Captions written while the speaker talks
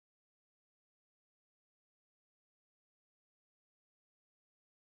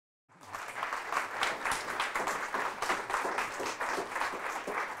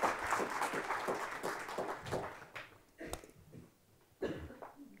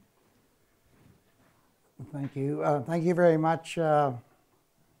Thank you. Thank you very much,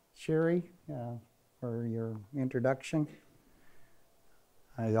 Sherry, for your introduction.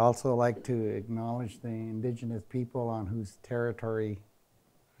 I'd also like to acknowledge the Indigenous people on whose territory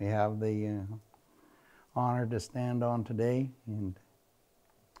we have the honor to stand on today. And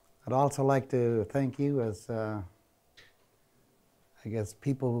I'd also like to thank you as, I guess,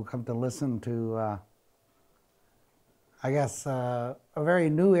 people who come to listen to a very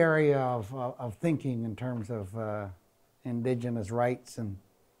new area of thinking in terms of Indigenous rights and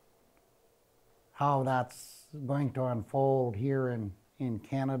how that's going to unfold here in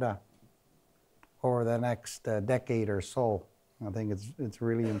Canada over the next decade or so. I think it's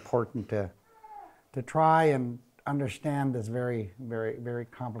really important to try and understand this very, very, very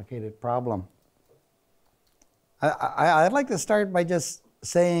complicated problem. I'd like to start by just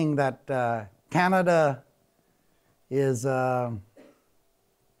saying that Canada is the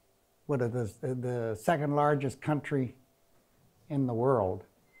second largest country in the world.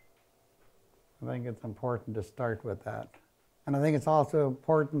 I think it's important to start with that. And I think it's also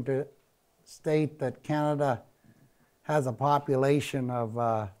important to state that Canada has a population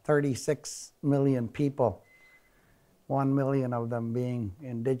of 36 million people, 1 million of them being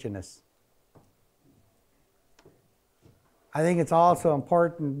Indigenous. I think it's also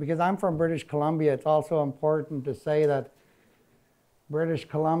important, because I'm from British Columbia, it's also important to say that British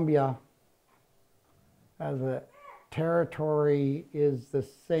Columbia as a territory is the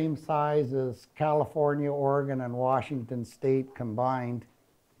same size as California, Oregon, and Washington State combined,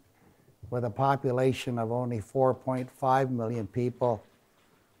 with a population of only 4.5 million people,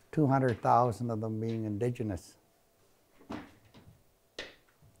 200,000 of them being Indigenous.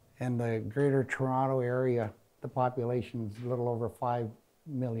 In the Greater Toronto area, the population is a little over 5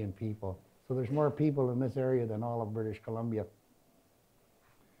 million people. So there's more people in this area than all of British Columbia.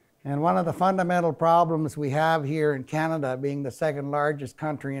 And one of the fundamental problems we have here in Canada, being the second largest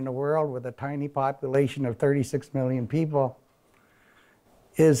country in the world with a tiny population of 36 million people,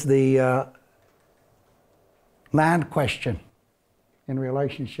 is the land question in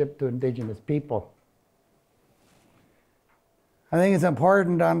relationship to Indigenous people. I think it's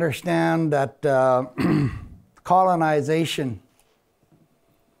important to understand that colonization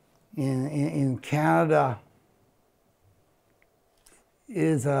in Canada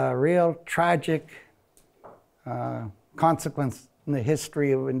is a real tragic consequence in the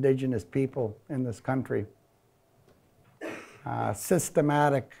history of Indigenous people in this country.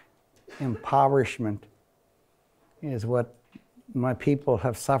 Systematic impoverishment is what my people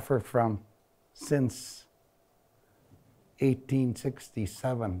have suffered from since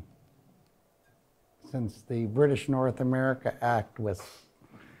 1867. Since the British North America Act was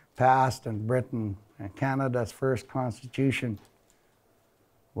passed in Britain, Canada's first constitution,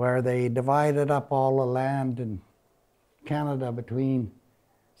 where they divided up all the land in Canada between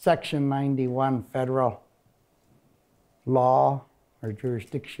Section 91 federal law or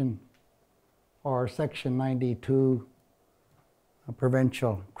jurisdiction, or Section 92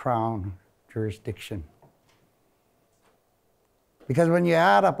 provincial crown jurisdiction. Because when you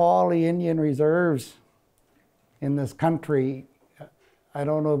add up all the Indian reserves in this country, I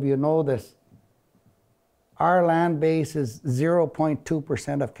don't know if you know this, our land base is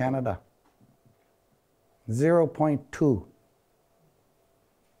 0.2% of Canada. 0.2.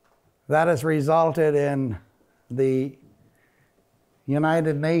 That has resulted in the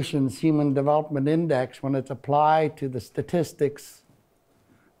United Nations Human Development Index, when it's applied to the statistics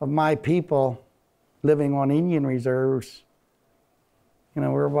of my people living on Indian reserves, you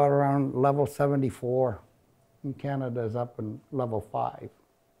know, we're about around level 74. And Canada is up in level 5.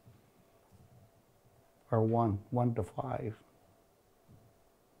 Or 1 to 5.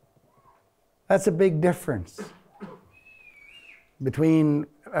 That's a big difference between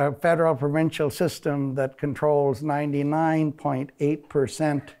a federal provincial system that controls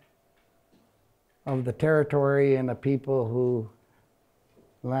 99.8% of the territory and a people who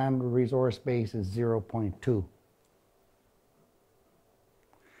land resource base is 0.2.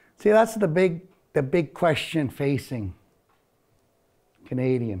 See, that's the big question facing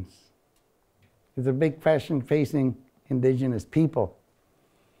Canadians. It's a big question facing Indigenous people.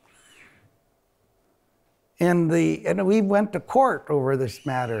 And we went to court over this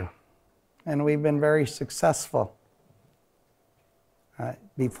matter, and we've been very successful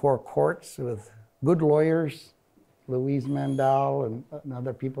before courts with good lawyers, Louise Mandel and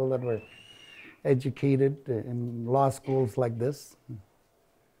other people that were educated in law schools like this.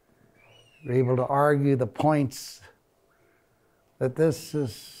 We're able to argue the points that this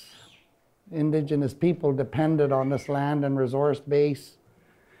is Indigenous people depended on this land and resource base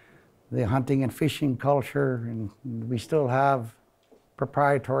the hunting and fishing culture, and we still have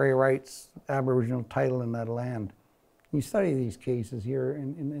proprietary rights, Aboriginal title in that land. You study these cases here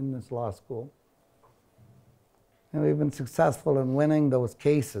in this law school. And we've been successful in winning those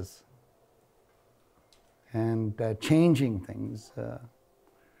cases and changing things.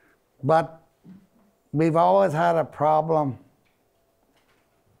 But we've always had a problem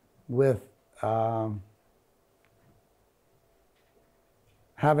with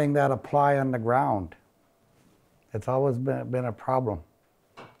having that apply on the ground. It's always been a problem.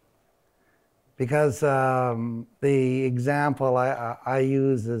 Because the example I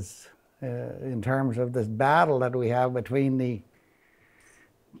use is in terms of this battle that we have between the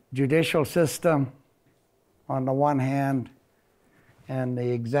judicial system on the one hand and the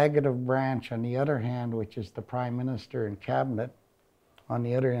executive branch on the other hand, which is the Prime Minister and Cabinet on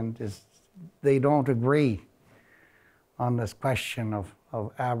the other end, is they don't agree on this question of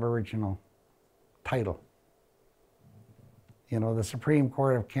Aboriginal title. You know, the Supreme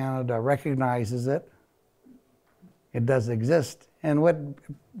Court of Canada recognizes it. It does exist. And what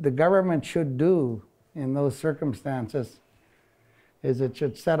the government should do in those circumstances is it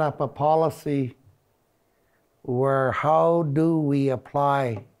should set up a policy where how do we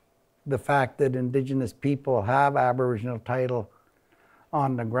apply the fact that Indigenous people have Aboriginal title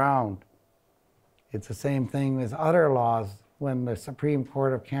on the ground. It's the same thing with other laws. When the Supreme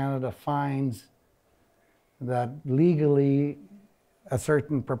Court of Canada finds that legally a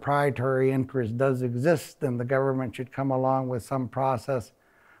certain proprietary interest does exist, then the government should come along with some process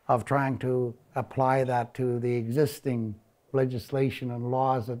of trying to apply that to the existing legislation and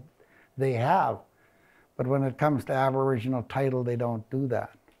laws that they have. But when it comes to Aboriginal title, they don't do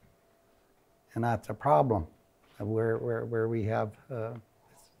that. And that's a problem where we have a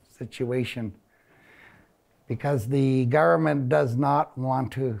situation because the government does not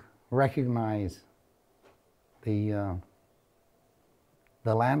want to recognize the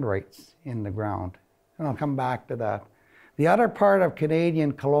land rights in the ground. And I'll come back to that. The other part of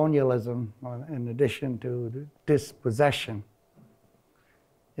Canadian colonialism, in addition to dispossession,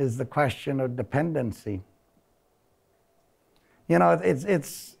 is the question of dependency. You know,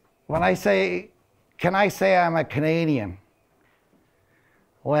 it's when I say, can I say I'm a Canadian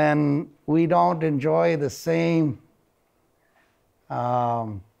when we don't enjoy the same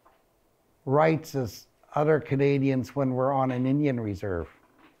rights as other Canadians when we're on an Indian reserve,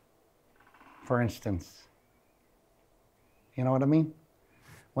 for instance? You know what I mean?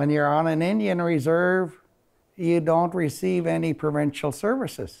 When you're on an Indian reserve, you don't receive any provincial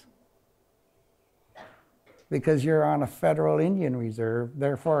services because you're on a federal Indian reserve.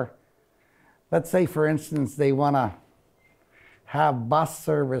 Therefore, let's say, for instance, they want to have bus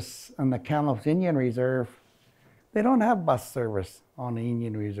service on the Kamloops Indian Reserve. They don't have bus service on the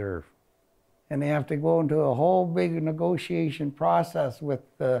Indian Reserve. And they have to go into a whole big negotiation process with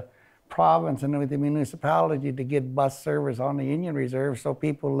the province and with the municipality to get bus service on the Indian Reserve, so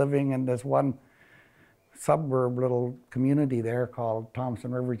people living in this one suburb little community there called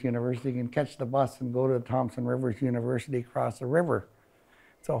Thompson Rivers University can catch the bus and go to Thompson Rivers University across the river.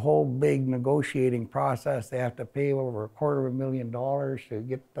 It's a whole big negotiating process. They have to pay over $250,000 to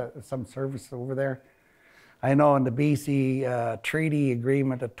get some service over there. I know in the BC treaty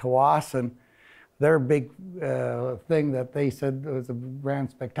agreement at Tawasin, their big thing that they said was a grand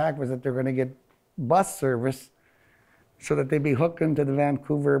spectacle was that they're going to get bus service so that they'd be hooked into the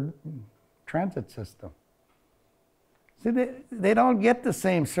Vancouver transit system. See, they don't get the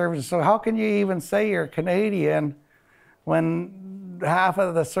same services, so how can you even say you're Canadian when half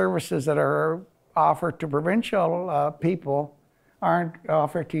of the services that are offered to provincial people aren't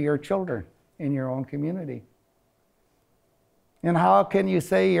offered to your children in your own community? And how can you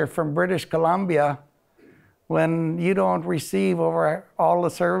say you're from British Columbia when you don't receive over all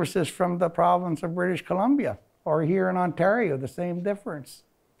the services from the province of British Columbia? Or here in Ontario, the same difference.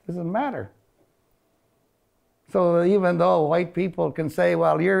 Doesn't matter. So even though white people can say,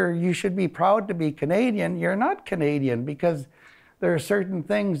 well, you should be proud to be Canadian, you're not Canadian because there are certain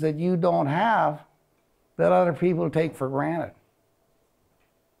things that you don't have that other people take for granted.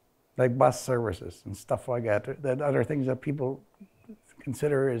 Like bus services and stuff like that, that other things that people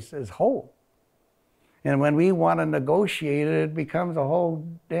consider as whole. And when we want to negotiate it, it becomes a whole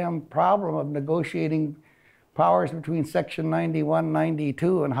damn problem of negotiating powers between Section 91,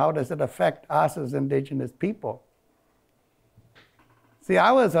 92, and how does it affect us as Indigenous people. See,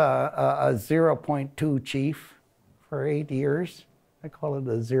 I was a 0.2 chief for 8 years. I call it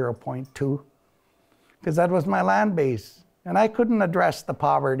a 0.2 because that was my land base. And I couldn't address the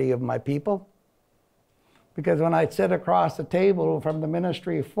poverty of my people. Because when I'd sit across the table from the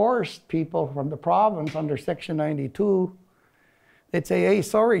Ministry of Forest people from the province under Section 92, they'd say, hey,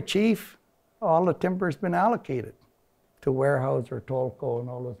 sorry, Chief, all the timber's been allocated to Warehouse or Tolko and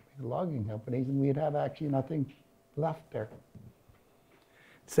all those logging companies, and we'd have actually nothing left there.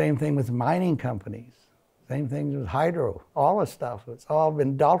 Same thing with mining companies. Same thing with hydro, all the stuff. It's all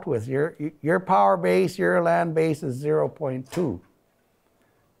been dealt with. Your power base, your land base is 0.2.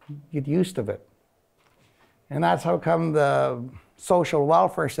 Get used to it. And that's how come the social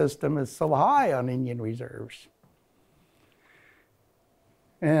welfare system is so high on Indian reserves.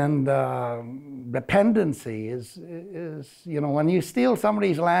 And dependency is, you know, when you steal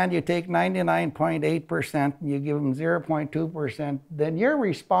somebody's land, you take 99.8% and you give them 0.2%, then you're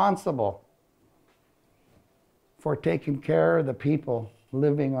responsible for taking care of the people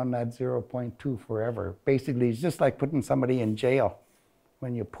living on that 0.2 forever. Basically, it's just like putting somebody in jail.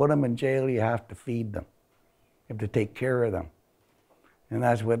 When you put them in jail, you have to feed them. You have to take care of them. And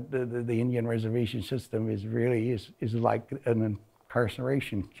that's what the Indian reservation system is really is like an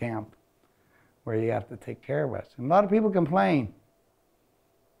incarceration camp where you have to take care of us. And a lot of people complain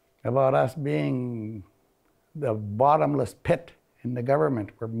about us being the bottomless pit in the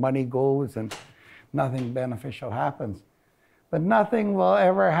government where money goes and nothing beneficial happens. But nothing will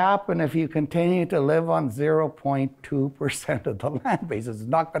ever happen if you continue to live on 0.2% of the land base. It's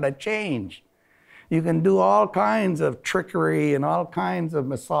not going to change. You can do all kinds of trickery and all kinds of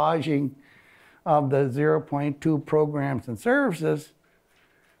massaging of the 0.2 programs and services,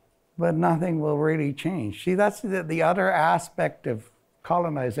 but nothing will really change. See, that's the other aspect of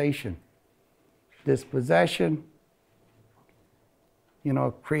colonization. Dispossession, you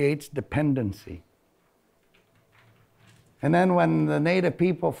know, creates dependency. And then when the native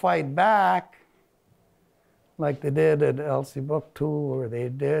people fight back, like they did at Elsipogtoo, or they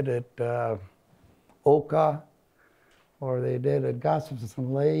did at Oka, or they did at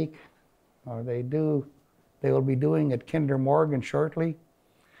Gosfordson Lake, or they will be doing at Kinder Morgan shortly,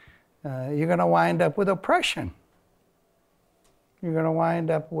 you're going to wind up with oppression. You're going to wind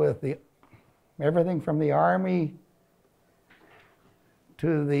up with everything from the Army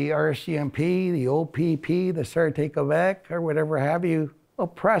to the RCMP, the OPP, the Sûreté Québec, or whatever have you,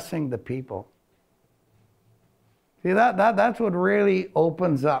 oppressing the people. See, that's what really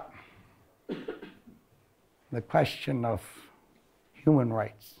opens up the question of human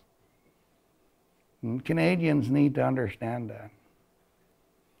rights. And Canadians need to understand that.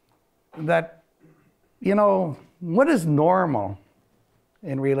 That, you know, what is normal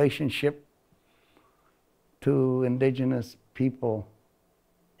in relationship to Indigenous people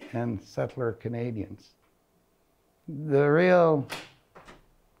and settler Canadians? The real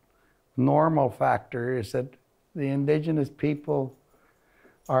normal factor is that the Indigenous people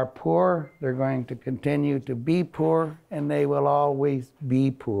are poor, they're going to continue to be poor, and they will always be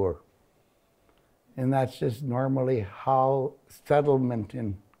poor. And that's just normally how settlement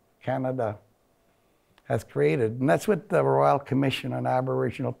in Canada has created. And that's what the Royal Commission on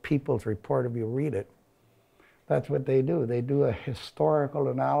Aboriginal Peoples report, if you read it, that's what they do. They do a historical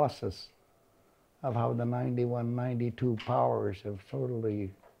analysis of how the 91, 92 powers have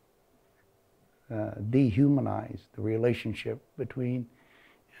totally dehumanized the relationship between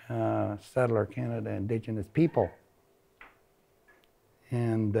settler Canada and Indigenous people.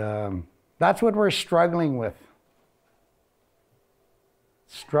 And that's what we're struggling with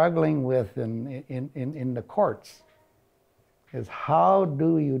in the courts, is how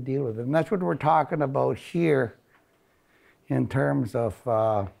do you deal with it? And that's what we're talking about here in terms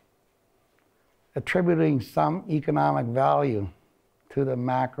of attributing some economic value to the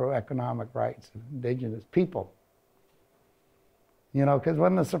macroeconomic rights of Indigenous people. You know, because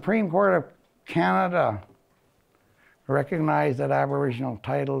when the Supreme Court of Canada recognized that Aboriginal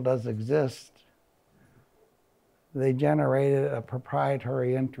title does exist, they generated a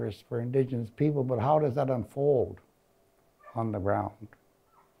proprietary interest for Indigenous people, but how does that unfold on the ground?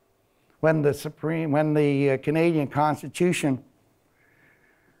 When the Canadian Constitution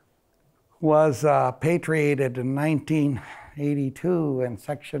was patriated in 1982 and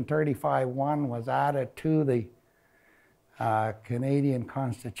Section 35(1) was added to the Canadian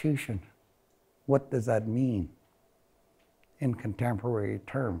Constitution, what does that mean in contemporary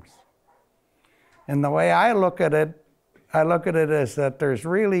terms? And the way I look at it as that there's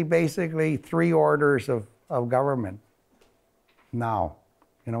really basically three orders of government now.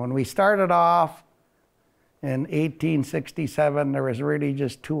 You know, when we started off in 1867, there was really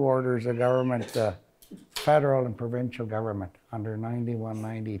just two orders of government, the federal and provincial government under 91,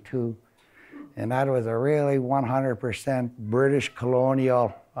 92. And that was a really 100% British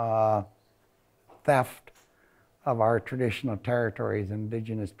colonial theft of our traditional territories,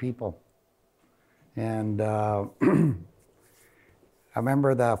 Indigenous people. And I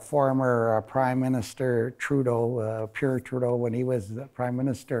remember the former Prime Minister Trudeau, Pierre Trudeau, when he was Prime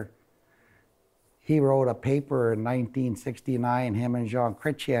Minister, he wrote a paper in 1969, him and Jean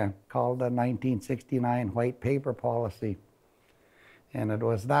Chrétien, called the 1969 White Paper Policy. And it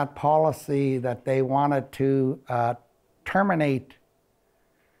was that policy that they wanted to terminate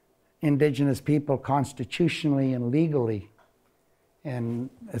Indigenous people constitutionally and legally and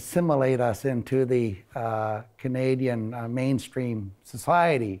assimilate us into the Canadian mainstream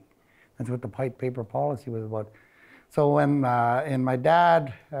society. That's what the White Paper Policy was about. So when and my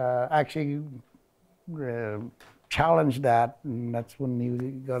dad actually challenged that, and that's when he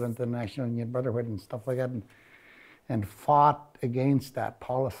got into the National Union Brotherhood and stuff like that, and fought against that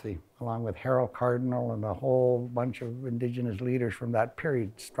policy, along with Harold Cardinal and a whole bunch of Indigenous leaders from that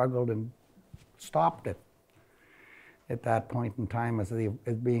period, struggled and stopped it at that point in time as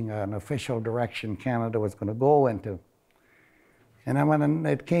being an official direction Canada was going to go into. And then when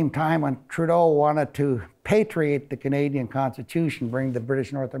it came time when Trudeau wanted to patriate the Canadian Constitution, bring the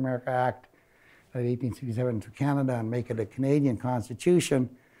British North America Act of 1867 to Canada and make it a Canadian Constitution,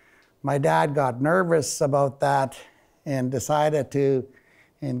 my dad got nervous about that and decided to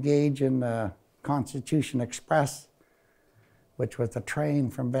engage in the Constitution Express, which was a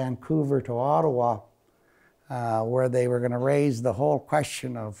train from Vancouver to Ottawa, where they were going to raise the whole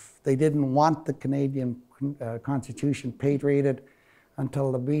question of, they didn't want the Canadian Constitution patriated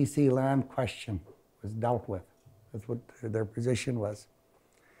until the BC land question was dealt with. That's what their position was.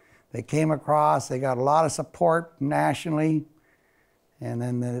 They came across, they got a lot of support nationally, and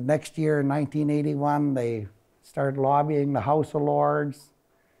then the next year, in 1981, they started lobbying the House of Lords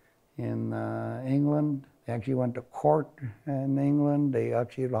in England. They actually went to court in England. They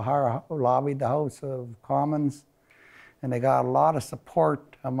actually lobbied the House of Commons, and they got a lot of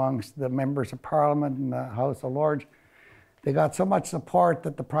support amongst the members of Parliament in the House of Lords. They got so much support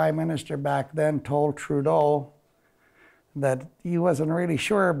that the Prime Minister back then told Trudeau that he wasn't really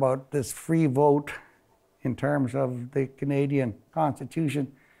sure about this free vote in terms of the Canadian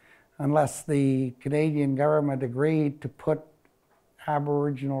Constitution unless the Canadian government agreed to put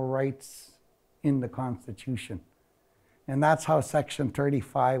Aboriginal rights in the Constitution. And that's how Section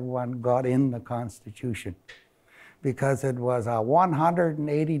 35(1) got in the Constitution, because it was a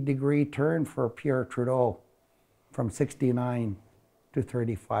 180-degree turn for Pierre Trudeau from 69 to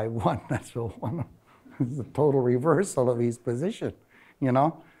 35(1). That's the total reversal of his position, you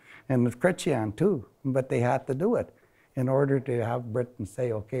know, and with Chrétien too. But they had to do it in order to have Britain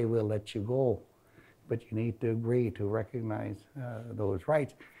say, okay, we'll let you go, but you need to agree to recognize those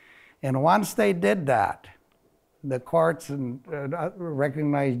rights. And once they did that, the courts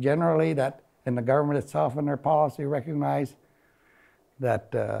recognized generally that, and the government itself in their policy recognized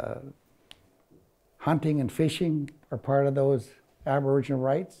that hunting and fishing are part of those Aboriginal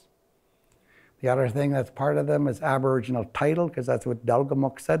rights. The other thing that's part of them is Aboriginal title, because that's what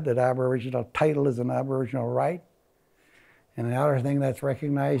Delgamuukw said, that Aboriginal title is an Aboriginal right. And the other thing that's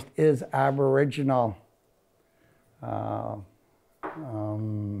recognized is Aboriginal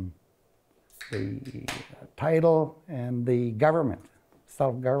the title, and the government,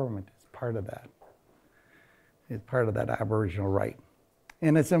 self-government is part of that. It's part of that Aboriginal right.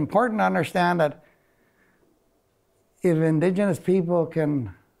 And it's important to understand that if Indigenous people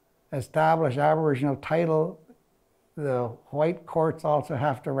can establish Aboriginal title, the white courts also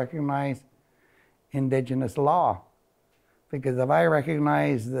have to recognize Indigenous law. Because if I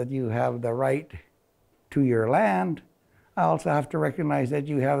recognize that you have the right to your land, I also have to recognize that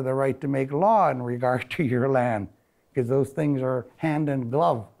you have the right to make law in regard to your land, because those things are hand in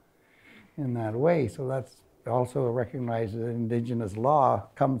glove in that way. So that's also recognized that Indigenous law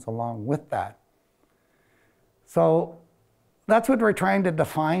comes along with that. So that's what we're trying to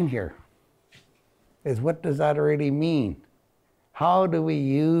define here, is what does that really mean? How do we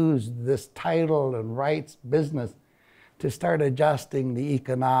use this title and rights business to start adjusting the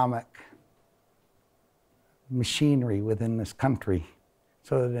economic machinery within this country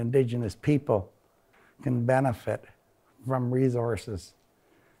so that Indigenous people can benefit from resources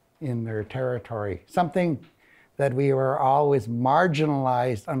in their territory? Something that we were always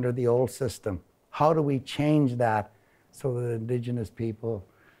marginalized under the old system. How do we change that so that Indigenous people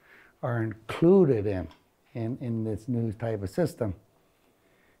are included in this new type of system?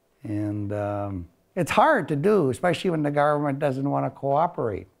 And it's hard to do, especially when the government doesn't want to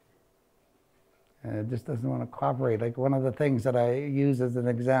cooperate. It just doesn't want to cooperate. Like one of the things that I use as an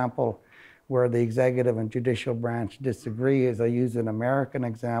example where the executive and judicial branch disagree is I use an American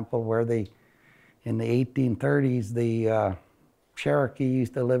example where the in the 1830s, the Cherokee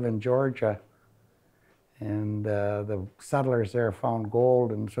used to live in Georgia, and the settlers there found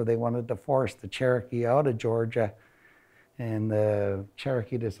gold, and so they wanted to force the Cherokee out of Georgia. And the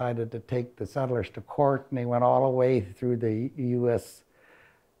Cherokee decided to take the settlers to court, and they went all the way through the U.S.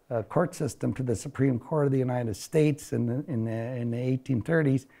 Court system to the Supreme Court of the United States in the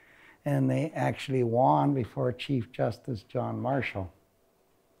 1830s, and they actually won before Chief Justice John Marshall.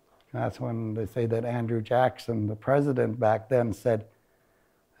 And that's when they say that Andrew Jackson, the president back then, said,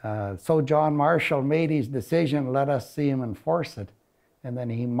 so John Marshall made his decision, let us see him enforce it. And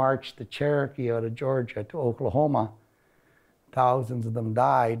then he marched the Cherokee out of Georgia to Oklahoma. Thousands of them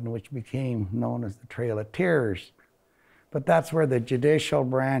died, which became known as the Trail of Tears. But that's where the judicial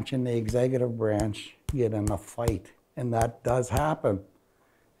branch and the executive branch get in a fight. And that does happen.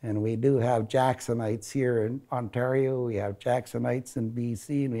 And we do have Jacksonites here in Ontario, we have Jacksonites in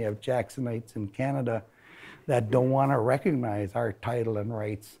BC, and we have Jacksonites in Canada that don't want to recognize our title and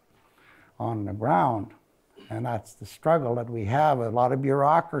rights on the ground. And that's the struggle that we have. A lot of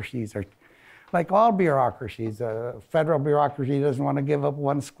bureaucracies are, like all bureaucracies, federal bureaucracy doesn't want to give up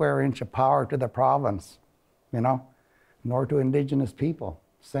 1 square inch of power to the province, you know, nor to Indigenous people.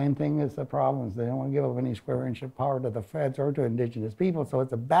 Same thing as the province. They don't want to give up any square inch of power to the feds or to Indigenous people, so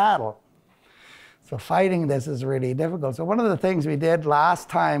it's a battle. So fighting this is really difficult. So one of the things we did last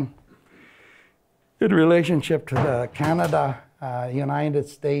time in relationship to the Canada-United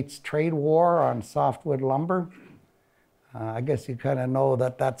States trade war on softwood lumber, I guess you kind of know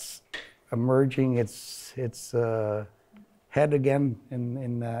that that's emerging its head again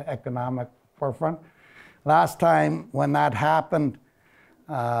in the economic forefront. Last time when that happened,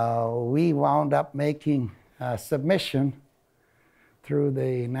 we wound up making a submission through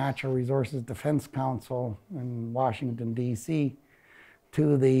the Natural Resources Defense Council in Washington, D.C.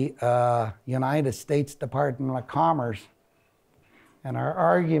 to the United States Department of Commerce. And our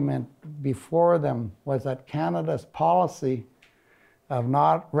argument before them was that Canada's policy of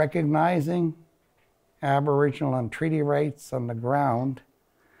not recognizing Aboriginal and treaty rights on the ground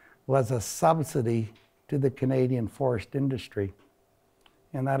was a subsidy to the Canadian forest industry.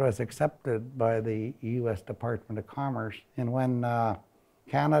 And that was accepted by the U.S. Department of Commerce. And when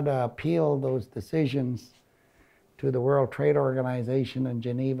Canada appealed those decisions to the World Trade Organization in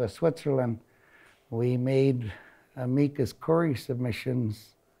Geneva, Switzerland, we made amicus curiae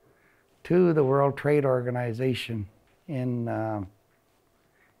submissions to the World Trade Organization in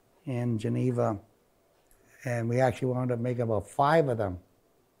Geneva. And we actually wound up making about 5 of them in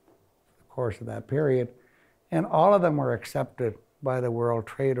the course of that period. And all of them were accepted by the World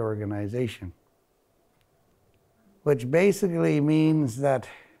Trade Organization, which basically means that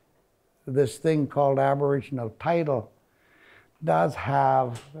this thing called Aboriginal title does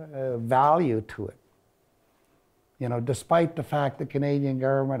have value to it. You know, despite the fact the Canadian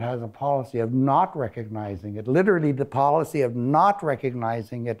government has a policy of not recognizing it, literally the policy of not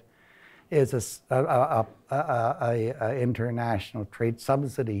recognizing it is a international trade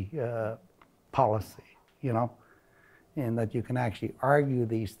subsidy policy, you know, and that you can actually argue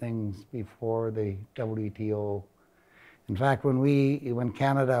these things before the WTO. In fact, when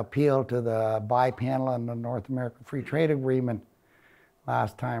Canada appealed to the bipanel on the North American Free Trade Agreement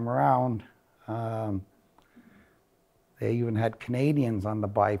last time around, they even had Canadians on the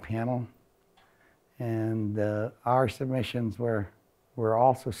bipanel, and our submissions were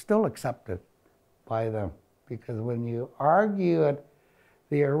also still accepted by them, because when you argue it,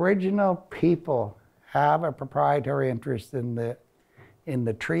 the original people have a proprietary interest in the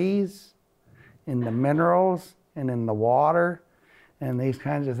trees, in the minerals, and in the water, and these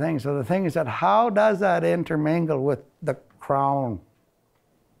kinds of things. So the thing is that how does that intermingle with the Crown,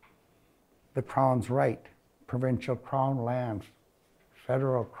 the Crown's right, provincial Crown land,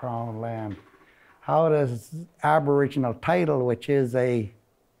 federal Crown land? How does Aboriginal title, which is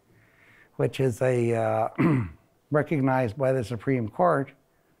recognized by the Supreme Court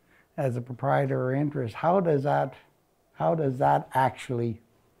as a proprietary interest, how does that actually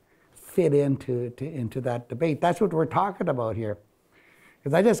fit into that debate? That's what we're talking about here.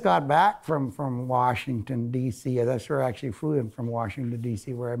 Because I just got back from Washington, D.C. That's where I actually flew in from Washington,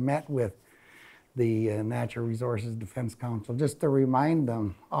 D.C., where I met with the Natural Resources Defense Council, just to remind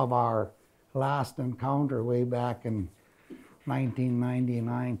them of our last encounter way back in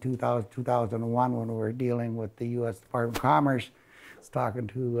 1999, 2000, 2001, when we were dealing with the U.S. Department of Commerce. I was talking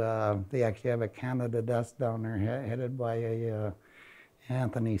to, they actually have a Canada desk down there headed by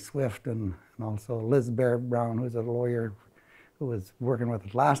Anthony Swift and also Liz Brown, who's a lawyer who was working with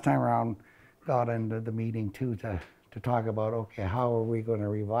us last time around, got into the meeting too to talk about, okay, how are we going to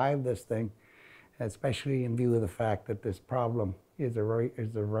revive this thing? especially in view of the fact that this problem is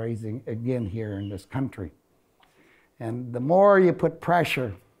arising again here in this country. And the more you put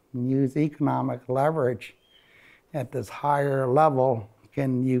pressure and use economic leverage at this higher level,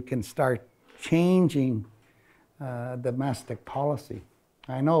 you can start changing domestic policy.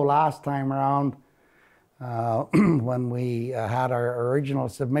 I know last time around, when we had our original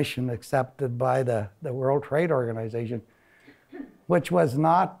submission accepted by the World Trade Organization, which was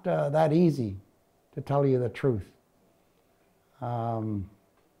not that easy, to tell you the truth. Because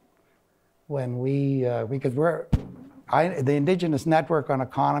the Indigenous Network on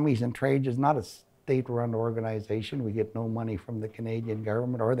Economies and Trade is not a state-run organization. We get no money from the Canadian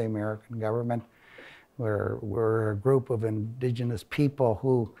government or the American government. We're a group of Indigenous people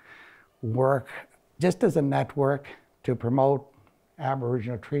who work just as a network to promote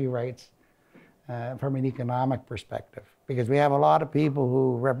Aboriginal treaty rights from an economic perspective. Because we have a lot of people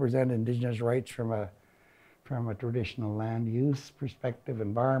who represent Indigenous rights from a traditional land use perspective,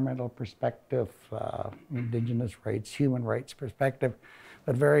 environmental perspective, Indigenous rights, human rights perspective,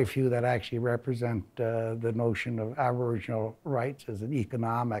 but very few that actually represent the notion of Aboriginal rights as an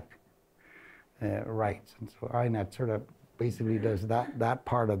economic rights. And so INET sort of basically does that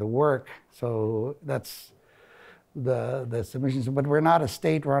part of the work. So that's the submissions, but we're not a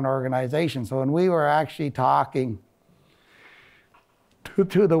state-run organization. So when we were actually talking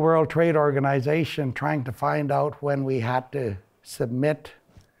to the World Trade Organization, trying to find out when we had to submit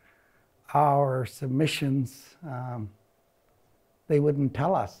our submissions, they wouldn't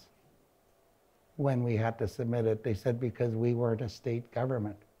tell us when we had to submit it. They said because we weren't a state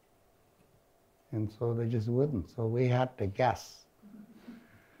government. And so they just wouldn't. So we had to guess.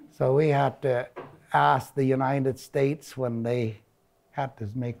 So we had to ask the United States when they had to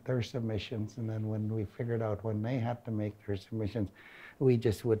make their submissions, and then when we figured out when they had to make their submissions, we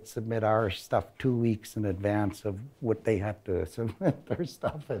just would submit our stuff 2 weeks in advance of what they had to submit their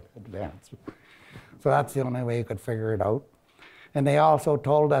stuff in advance. So that's the only way you could figure it out. And they also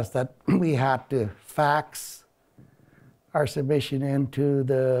told us that we had to fax our submission into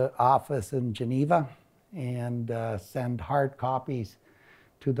the office in Geneva and send hard copies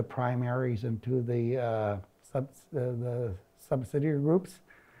to the primaries and to the subsidiary groups.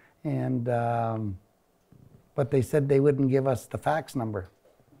 And but they said they wouldn't give us the fax number,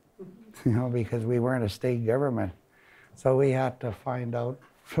 because we weren't a state government. So we had to find out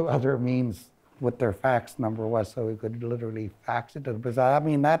through other means what their fax number was, so we could literally fax it to them. Because I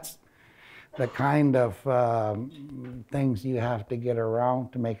mean, that's the kind of things you have to get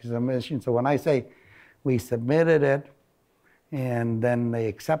around to make a submission. So when I say we submitted it and then they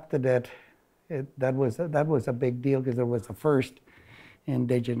accepted it, that was a big deal, because it was the first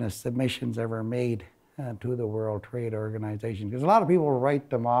Indigenous submissions ever made to the World Trade Organization. Because a lot of people write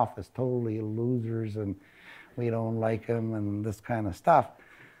them off as totally losers and we don't like them and this kind of stuff.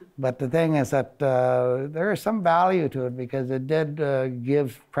 But the thing is that there is some value to it, because it did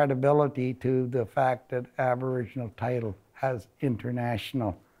give credibility to the fact that Aboriginal title has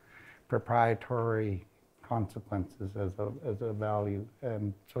international proprietary consequences as a value.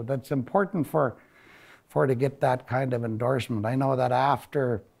 And so that's important for to get that kind of endorsement. I know that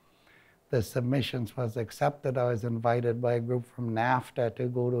after the submissions was accepted, I was invited by a group from NAFTA to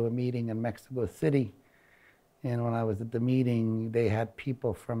go to a meeting in Mexico City. And when I was at the meeting, they had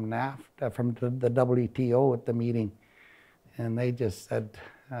people from NAFTA, from the WTO at the meeting. And they just said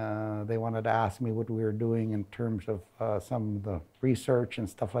they wanted to ask me what we were doing in terms of some of the research and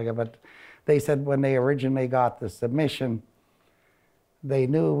stuff like that. But they said when they originally got the submission, they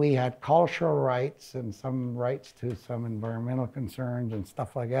knew we had cultural rights and some rights to some environmental concerns and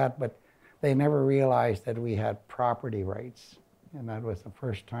stuff like that, but they never realized that we had property rights. And that was the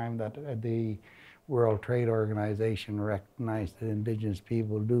first time that the World Trade Organization recognized that Indigenous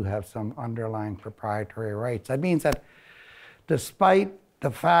people do have some underlying proprietary rights. That means that despite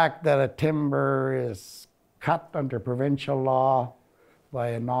the fact that a timber is cut under provincial law by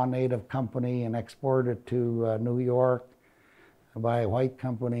a non-native company and exported to New York by a white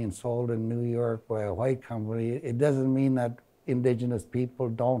company and sold in New York by a white company, it doesn't mean that Indigenous people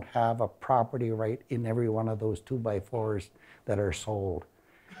don't have a property right in every one of those 2x4s that are sold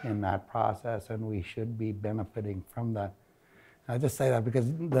in that process, and we should be benefiting from that. I just say that because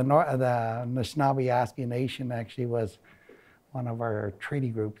the Anishinaabe Nation actually was one of our treaty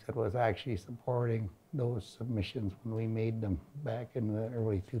groups that was actually supporting those submissions when we made them back in the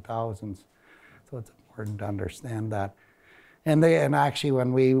early 2000s. So it's important to understand that. And actually,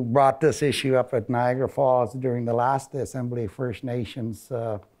 when we brought this issue up at Niagara Falls during the last Assembly of First Nations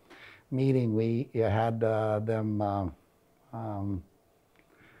meeting, we had them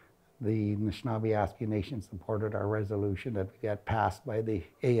the Anishinaabe Nation supported our resolution that got passed by the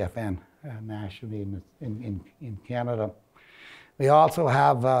AFN nationally in Canada. We also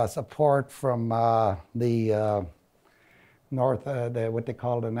have support from the what they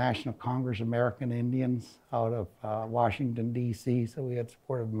call the National Congress of American Indians out of Washington, D.C. So we had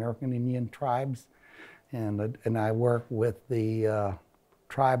support of American Indian tribes. And I work with the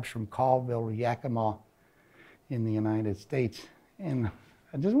tribes from Colville, Yakima in the United States. And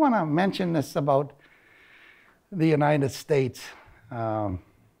I just want to mention this about the United States.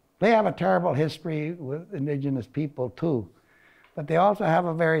 They have a terrible history with Indigenous people too, but they also have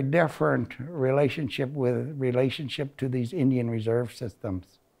a very different relationship to these Indian reserve systems.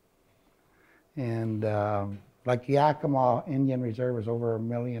 And like Yakima Indian Reserve is over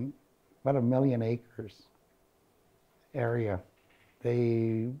about a million acres area.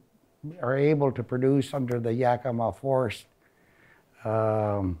 They are able to produce under the Yakima Forest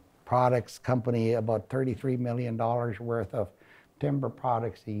Products Company about $33 million worth of timber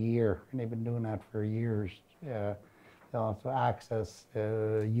products a year, and they've been doing that for years. They also access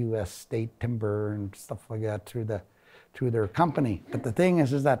U.S. state timber and stuff like that through their company. But the thing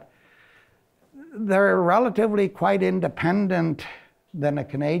is that they're relatively quite independent than a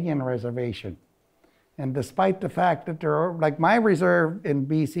Canadian reservation. And despite the fact that they're, like my reserve in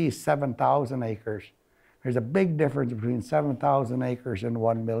BC is 7,000 acres, there's a big difference between 7,000 acres and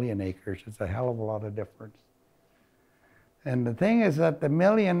 1 million acres. It's a hell of a lot of difference. And the thing is that the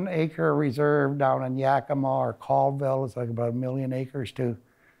million-acre reserve down in Yakima or Colville is like about 1 million acres too,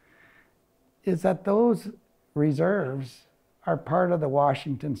 is that those reserves are part of the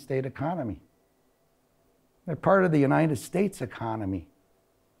Washington state economy. They're part of the United States economy.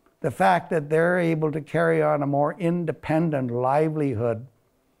 The fact that they're able to carry on a more independent livelihood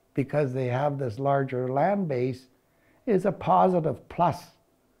because they have this larger land base is a positive plus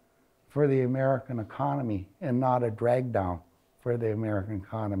for the American economy and not a drag down for the American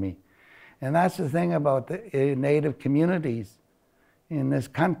economy. And that's the thing about the Native communities in this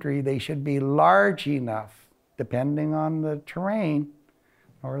country. They should be large enough, depending on the terrain.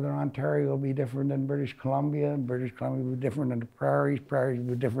 Northern Ontario will be different than British Columbia, and British Columbia will be different than the prairies, prairies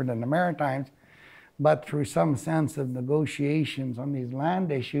will be different than the Maritimes. But through some sense of negotiations on these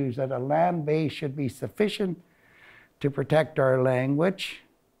land issues, that a land base should be sufficient to protect our language,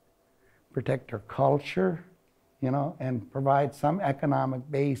 protect our culture, and provide some economic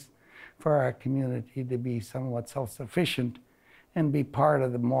base for our community to be somewhat self-sufficient and be part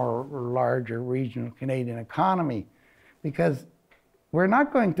of the more larger regional Canadian economy. Because we're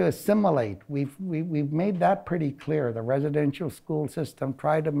not going to assimilate. We've made that pretty clear. The residential school system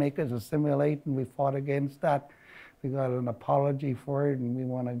tried to make us assimilate, and we fought against that. We got an apology for it, and we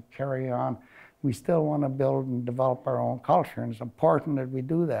want to carry on. We still want to build and develop our own culture, and it's important that we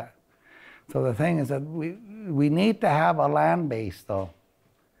do that. So the thing is that we need to have a land base, though,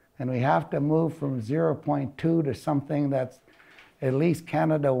 and we have to move from 0.2 to something that's at least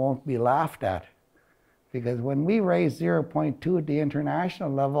Canada won't be laughed at. Because when we raise 0.2 at the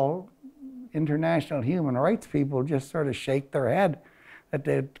international level, international human rights people just sort of shake their head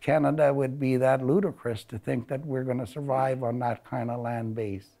that Canada would be that ludicrous to think that we're going to survive on that kind of land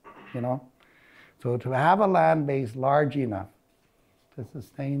base, So to have a land base large enough to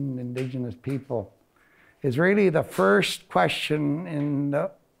sustain Indigenous people is really the first question in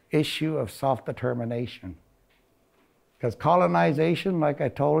the issue of self-determination. Because colonization, like I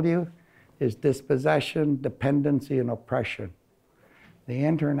told you, is dispossession, dependency, and oppression. The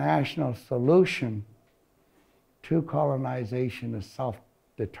international solution to colonization is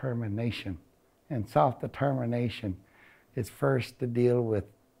self-determination. And self-determination is first to deal with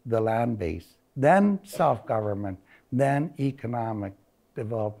the land base, then self-government, then economic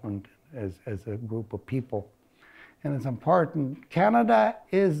development as a group of people. And it's important. Canada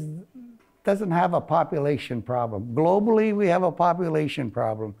doesn't have a population problem. Globally, we have a population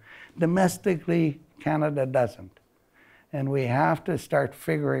problem. Domestically, Canada doesn't. And we have to start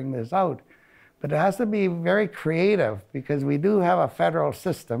figuring this out. But it has to be very creative because we do have a federal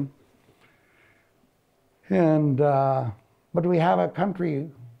system. And, but we have a country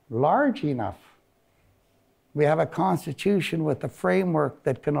large enough. We have a constitution with a framework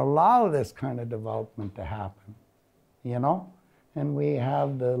that can allow this kind of development to happen, And we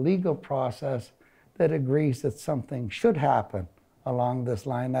have the legal process that agrees that something should happen along this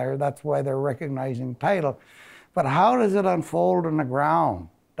line there. That's why they're recognizing title. But how does it unfold on the ground?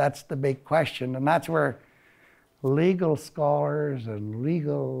 That's the big question. And that's where legal scholars and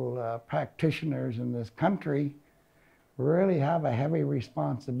legal practitioners in this country really have a heavy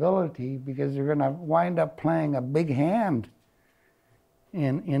responsibility, because they're going to wind up playing a big hand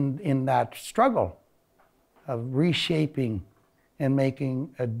in that struggle of reshaping and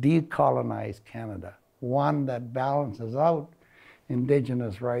making a decolonized Canada, one that balances out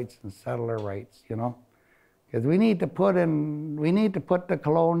Indigenous rights and settler rights, you know. Because we need to put the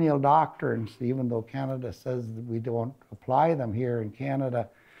colonial doctrines, even though Canada says that we don't apply them here in Canada,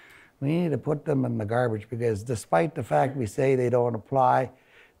 we need to put them in the garbage, because despite the fact we say they don't apply,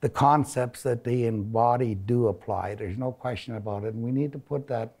 the concepts that they embody do apply. There's no question about it. And we need to put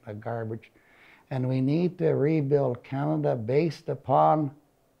that in the garbage. And we need to rebuild Canada based upon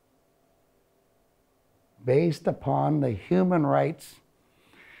the human rights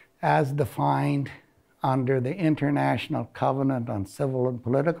as defined under the International Covenant on Civil and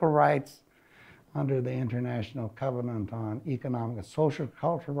Political Rights, under the International Covenant on Economic and Social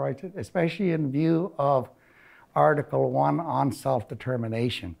Cultural Rights, especially in view of Article 1 on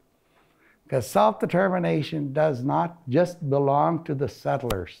self-determination. Because self-determination does not just belong to the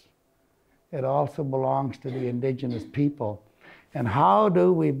settlers. It also belongs to the Indigenous people. And how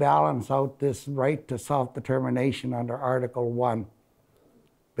do we balance out this right to self-determination under Article 1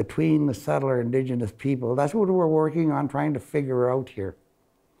 between the settler Indigenous people? That's what we're working on trying to figure out here.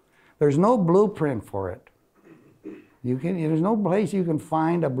 There's no blueprint for it. There's no place you can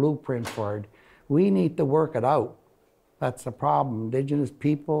find a blueprint for it. We need to work it out. That's the problem. Indigenous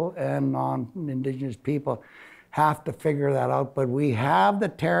people and non-Indigenous people have to figure that out. But we have the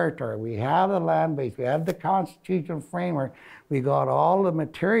territory, we have the land base, we have the constitutional framework, we got all the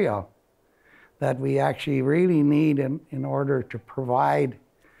material that we actually really need in order to provide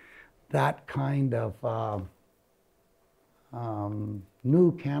that kind of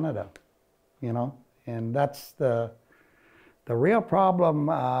new Canada, you know. And that's the real problem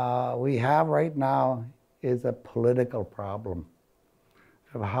we have right now is a political problem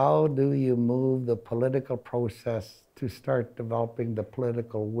of how do you move the political process to start developing the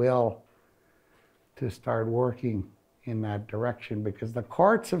political will to start working in that direction, because the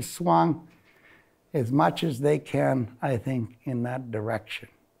courts have swung as much as they can, I think, in that direction.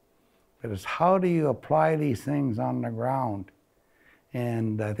 But it's how do you apply these things on the ground?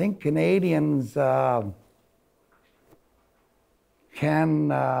 And I think Canadians can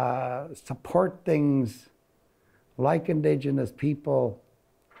support things like Indigenous people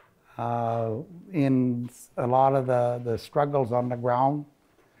in a lot of the struggles on the ground,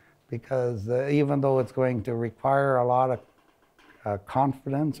 because even though it's going to require a lot of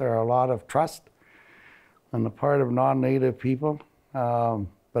confidence or a lot of trust on the part of non-Native people,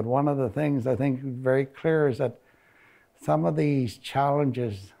 but one of the things I think very clear is that some of these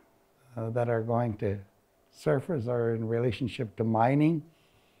challenges that are going to surface are in relationship to mining.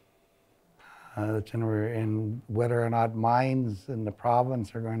 In whether or not mines in the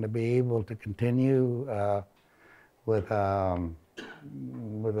province are going to be able to continue with a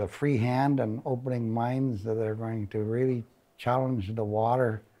free hand and opening mines that are going to really challenge the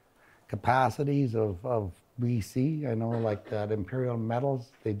water capacities of BC. I know, like that Imperial Metals,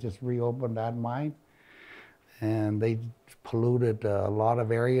 they just reopened that mine, and they polluted a lot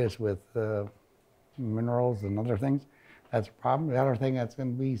of areas with minerals and other things. That's a problem. The other thing that's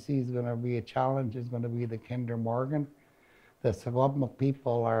going to be a challenge is going to be the Kinder Morgan. The Secwepemc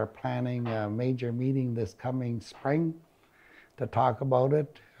people are planning a major meeting this coming spring to talk about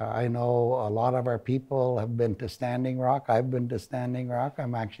it. I know a lot of our people have been to Standing Rock. I've been to Standing Rock.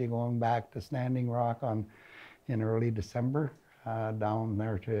 I'm actually going back to Standing Rock in early December down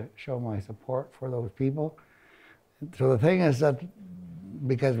there to show my support for those people. So the thing is that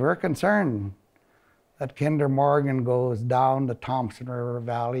because we're concerned that Kinder Morgan goes down the Thompson River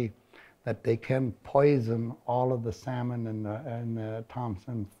Valley, that they can poison all of the salmon in the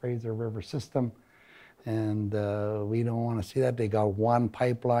Thompson-Fraser River system. And we don't want to see that. They got one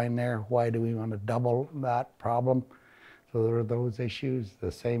pipeline there. Why do we want to double that problem? So there are those issues.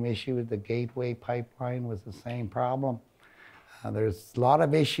 The same issue with the Gateway pipeline was the same problem. There's a lot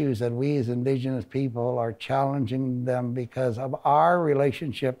of issues that we as Indigenous people are challenging them because of our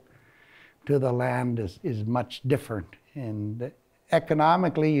relationship to the land is much different. And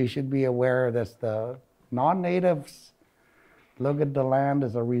economically, you should be aware of this. The non-natives look at the land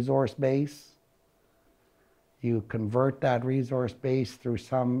as a resource base. You convert that resource base through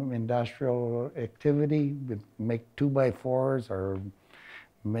some industrial activity, make 2x4s or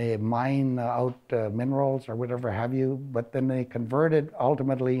may mine out minerals or whatever have you, but then they convert it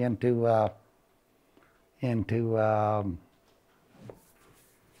ultimately into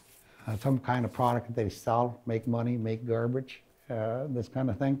some kind of product that they sell, make money, make garbage, this kind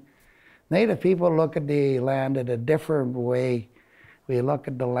of thing. Native people look at the land in a different way. We look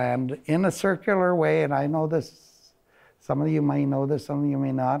at the land in a circular way, and I know this Some of you may know this, some of you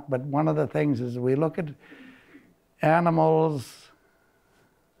may not, but one of the things is we look at animals,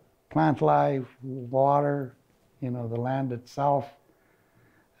 plant life, water, the land itself,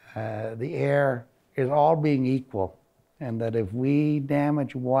 the air, is all being equal. And that if we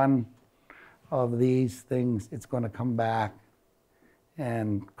damage one of these things, it's going to come back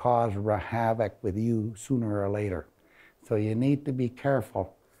and cause havoc with you sooner or later. So you need to be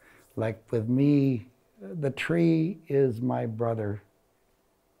careful. Like with me, the tree is my brother.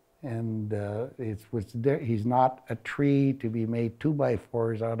 And he's not a tree to be made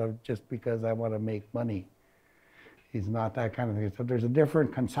 2x4s out of just because I want to make money. He's not that kind of thing. So there's a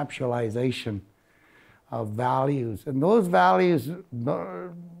different conceptualization of values. And those values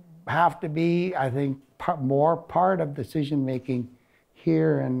have to be, I think, more part of decision making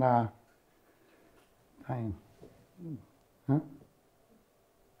here in time. Huh?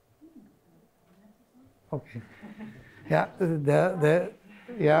 Okay. Yeah, the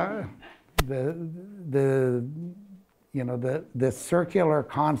circular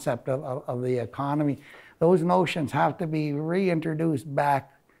concept of the economy, those notions have to be reintroduced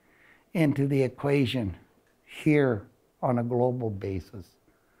back into the equation here on a global basis,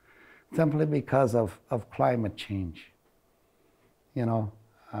 simply because of climate change.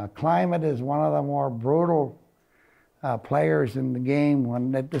 Climate is one of the more brutal players in the game.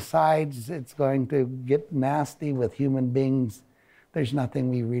 When it decides it's going to get nasty with human beings, there's nothing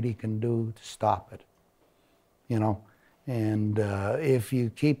we really can do to stop it. And if you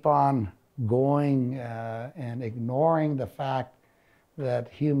keep on going and ignoring the fact that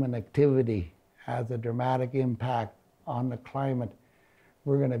human activity has a dramatic impact on the climate,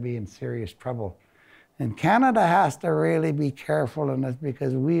 we're going to be in serious trouble. And Canada has to really be careful in this,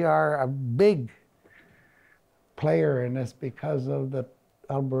 because we are a big player in this because of the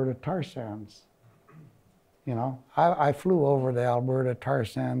Alberta tar sands. I flew over the Alberta tar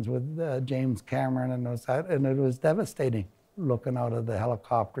sands with James Cameron, and it was devastating looking out of the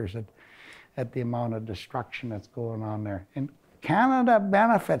helicopters at the amount of destruction that's going on there. And Canada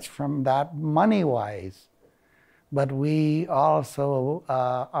benefits from that money-wise, but we also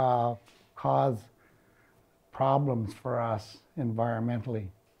cause problems for us environmentally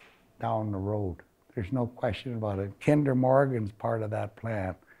down the road. There's no question about it. Kinder Morgan's part of that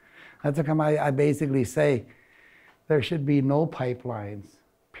plan. That's how come I basically say there should be no pipelines,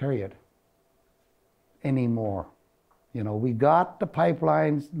 period, anymore. We got the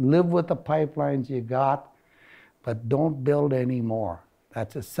pipelines, live with the pipelines you got, but don't build any more.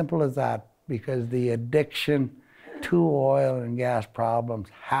 That's as simple as that, because the addiction to oil and gas problems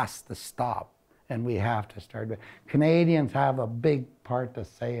has to stop, and we have to start. Canadians have a big part to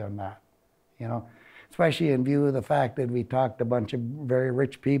say on that, especially in view of the fact that we talked a bunch of very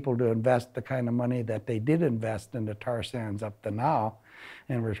rich people to invest the kind of money that they did invest in the tar sands up to now.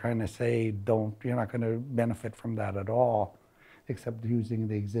 And we're trying to say, you're not going to benefit from that at all, except using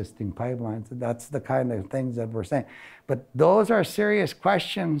the existing pipelines. That's the kind of things that we're saying. But those are serious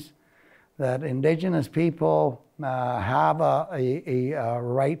questions that Indigenous people have a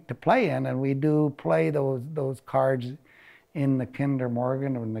right to play in, and we do play those cards in the Kinder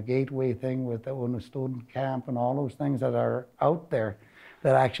Morgan and the Gateway thing with the Una student camp and all those things that are out there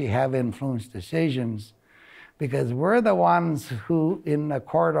that actually have influenced decisions, because we're the ones who, in the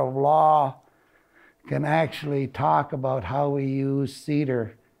court of law, can actually talk about how we use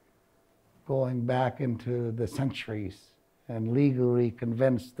cedar going back into the centuries and legally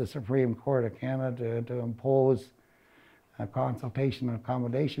convince the Supreme Court of Canada to impose a consultation and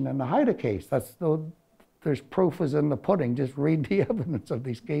accommodation in the Haida case. There's proof is in the pudding. Just read the evidence of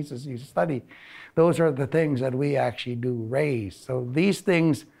these cases you study. Those are the things that we actually do raise. So these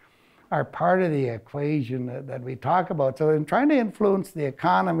things are part of the equation that we talk about. So in trying to influence the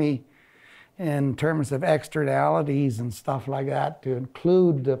economy in terms of externalities and stuff like that, to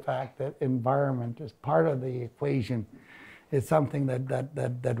include the fact that environment is part of the equation, is something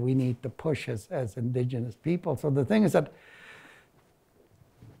that we need to push as Indigenous people. So the thing is that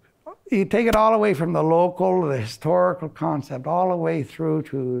you take it all the way from the local, the historical concept, all the way through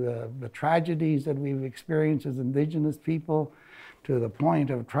to the tragedies that we've experienced as Indigenous people, to the point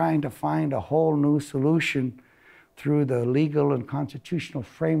of trying to find a whole new solution through the legal and constitutional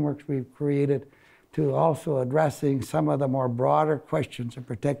frameworks we've created, to also addressing some of the more broader questions of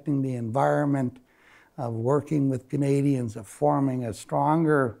protecting the environment, of working with Canadians, of forming a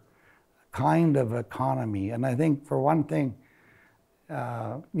stronger kind of economy. And I think, for one thing,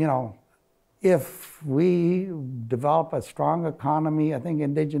 if we develop a strong economy, I think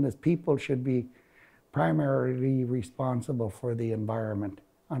Indigenous people should be primarily responsible for the environment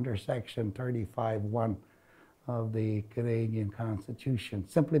under Section 35(1) of the Canadian Constitution,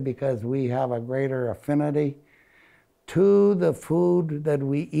 simply because we have a greater affinity to the food that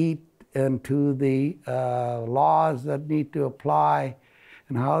we eat and to the laws that need to apply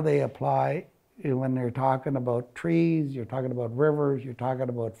and how they apply. When they're talking about trees, you're talking about rivers, you're talking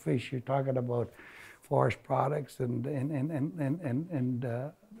about fish, you're talking about forest products and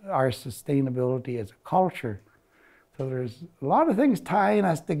our sustainability as a culture. So there's a lot of things tying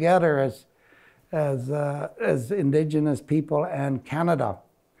us together as Indigenous people and Canada.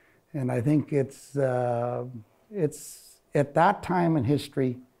 And I think it's at that time in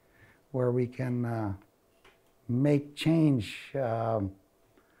history where we can make change.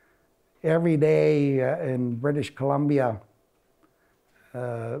 Every day in British Columbia,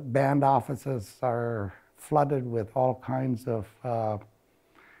 band offices are flooded with all kinds of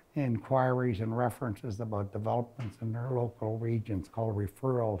inquiries and references about developments in their local regions called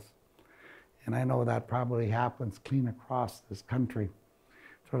referrals. And I know that probably happens clean across this country.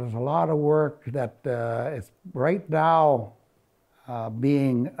 So there's a lot of work that is right now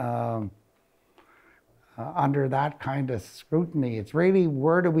being under that kind of scrutiny. It's really,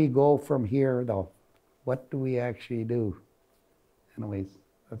 where do we go from here, though? What do we actually do? Anyways,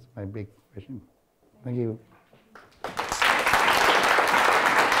 that's my big question. Thank you.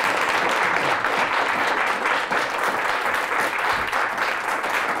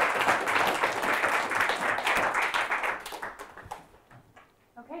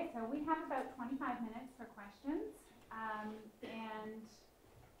 Okay, so we have about 25 minutes for questions. And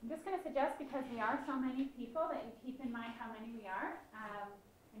I'm just going to suggest, because we are so many people, that you keep in mind how many we are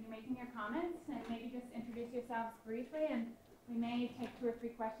when you're making your comments, and maybe just introduce yourselves briefly, and we may take 2 or 3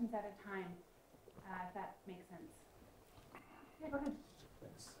 questions at a time, if that makes sense. Yeah, go ahead.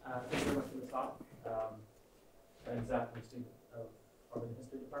 Thanks. Thank you very much for the talk. My name is Arthur Manuel of Arthur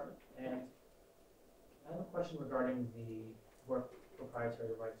History Department, and I have a question regarding the work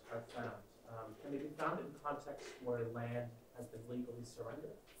proprietary rights are found. Can they be found in contexts where land has been legally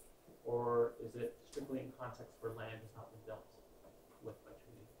surrendered, or is it strictly in contexts where land has not been dealt with by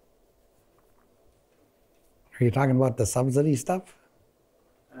treaty? Are you talking about the subsidy stuff?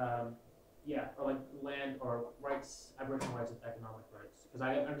 Yeah, or like land or rights, Aboriginal rights and economic rights. Because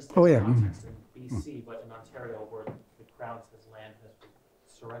I understand Oh, yeah. the context in BC, but in Ontario, where the Crown says land has been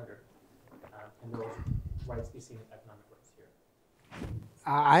surrendered, can those rights be seen as economic rights here?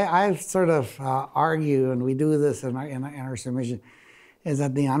 I sort of argue, and we do this in our submission, is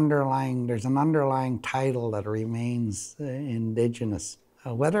that there's an underlying title that remains Indigenous.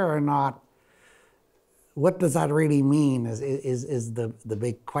 Whether or not, what does that really mean is the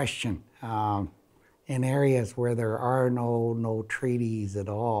big question. In areas where there are no treaties at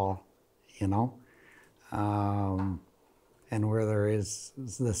all, you know, and where there is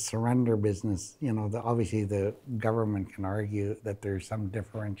the surrender business, you know, obviously the government can argue that there's some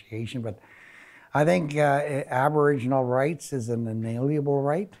differentiation, but I think Aboriginal rights is an inalienable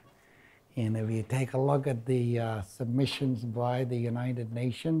right. And if you take a look at the submissions by the United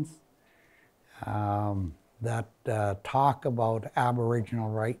Nations that talk about Aboriginal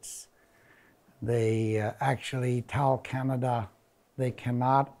rights, they actually tell Canada they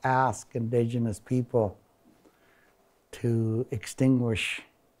cannot ask Indigenous people to extinguish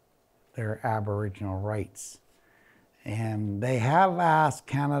their Aboriginal rights. And they have asked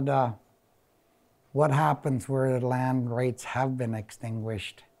Canada, what happens where the land rights have been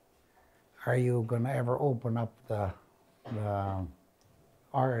extinguished? Are you going to ever open up the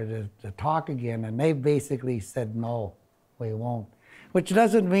talk again? And they basically said, no, we won't. Which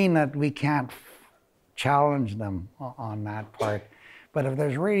doesn't mean that we can't challenge them on that part. But if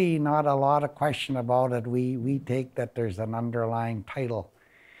there's really not a lot of question about it, we take that there's an underlying title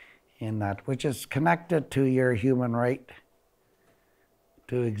in that, which is connected to your human right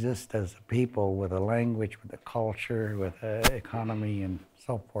to exist as a people with a language, with a culture, with an economy and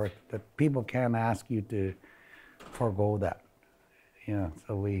so forth, that people can't ask you to forego that. Yeah,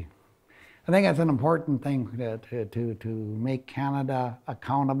 so I think that's an important thing to make Canada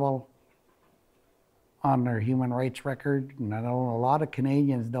accountable on their human rights record. And I know a lot of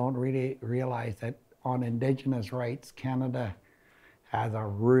Canadians don't really realize that on Indigenous rights, Canada has a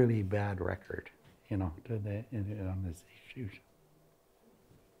really bad record, you know, on this issue.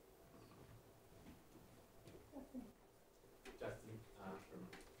 Justin from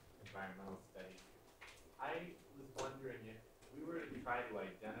Environmental Studies. I was wondering if we were to try to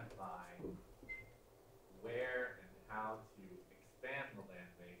identify where and how to expand the land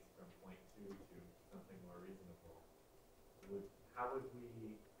base from point 2 to something more reasonable, how would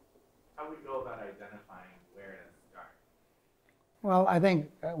we go about identifying where to start? Well, I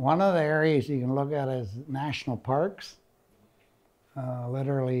think one of the areas you can look at is national parks.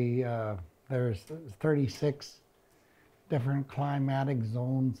 Literally, there's 36 different climatic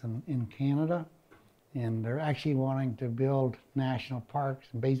zones in Canada, and they're actually wanting to build national parks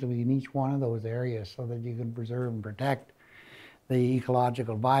basically in each one of those areas so that you can preserve and protect the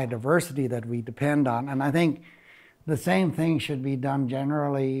ecological biodiversity that we depend on. And I think the same thing should be done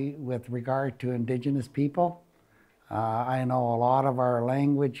generally with regard to Indigenous people. I know a lot of our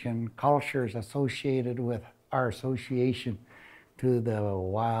language and culture is associated with our association to the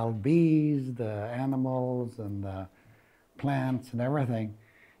wild bees, the animals, and the plants and everything.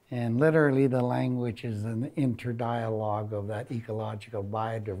 And literally the language is an interdialogue of that ecological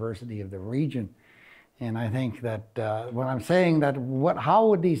biodiversity of the region. And I think that when I'm saying that, how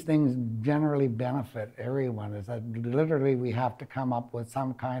would these things generally benefit everyone, is that literally we have to come up with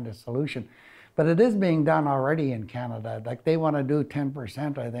some kind of solution. But it is being done already in Canada. Like they want to do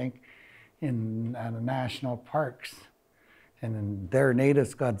 10%, I think, in national parks. And then their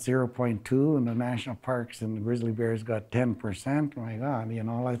natives got 0.2, and the national parks and the grizzly bears got 10%. Oh my God,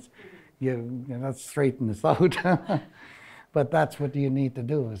 let's straighten this out. But that's what you need to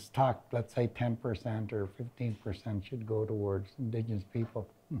do, is talk, let's say 10% or 15% should go towards Indigenous people.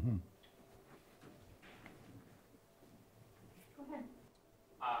 Mm-hmm. Go ahead.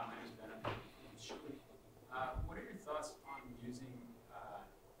 My name is Ben. What are your thoughts on using,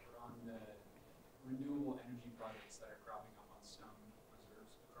 or on the renewable energy projects that are cropping up on some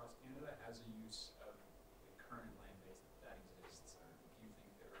reserves across Canada as a use of the current land base that exists? Or do you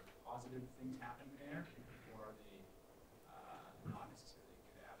think there are positive things happening there, or are they not necessarily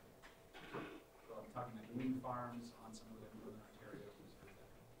a good avenue? So I'm talking like wind farms on some of the Northern Ontario reserves.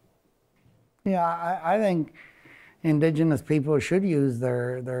 Yeah, I think Indigenous people should use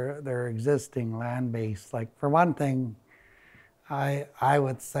their existing land base. Like for one thing, I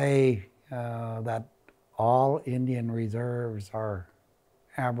would say that all Indian reserves are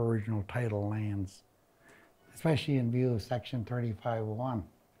Aboriginal title lands, especially in view of Section 35(1),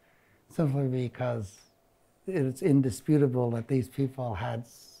 simply because it's indisputable that these people had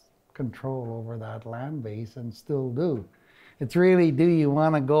control over that land base and still do. It's really, do you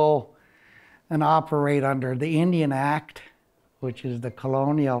want to go and operate under the Indian Act, which is the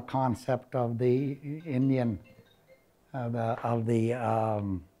colonial concept of the Indian,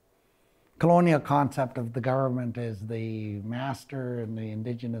 colonial concept of the government as the master and the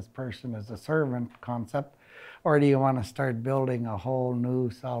Indigenous person as a servant concept, or do you want to start building a whole new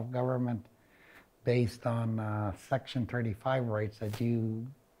self-government based on Section 35 rights that you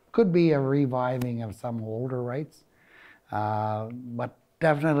could be a reviving of some older rights? But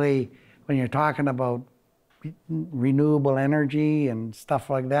definitely, when you're talking about renewable energy and stuff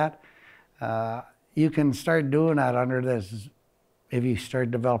like that, you can start doing that under this if you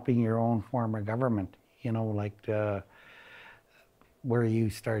start developing your own form of government, like where you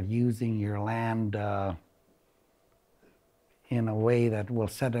start using your land in a way that will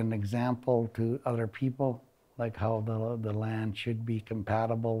set an example to other people, like how the land should be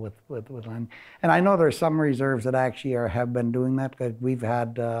compatible with land. And I know there's some reserves that actually have been doing that, because we've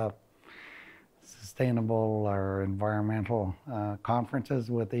had sustainable or environmental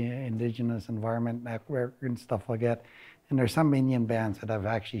conferences with the Indigenous Environment Network and stuff like that. And there's some Indian bands that have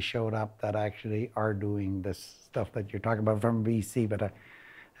actually showed up that actually are doing this stuff that you're talking about from BC.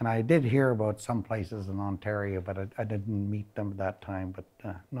 And I did hear about some places in Ontario, but I didn't meet them at that time. But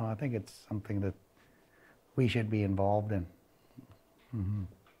no, I think it's something that we should be involved in. Mm-hmm.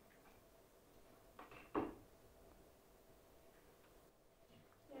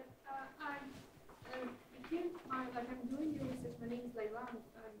 I'm doing your research. My name is Layla.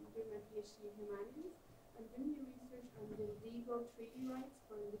 I'm doing my PhD in humanities. I'm doing your research on the legal treaty rights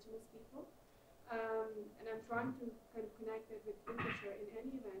for Indigenous people. And I'm trying to kind of connect it with literature. In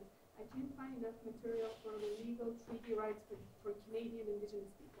any event, I can't find enough material for the legal treaty rights for Canadian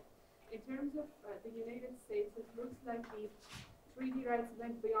Indigenous people. In terms of the United States, it looks like the treaty rights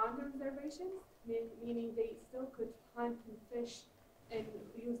went beyond the reservations, meaning they still could hunt and fish and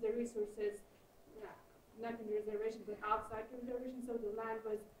use their resources, not in the reservation, but outside the reservation, so the land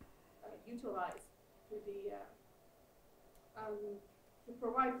was utilized to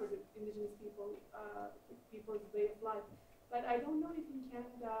provide for the Indigenous people's way of life. But I don't know if in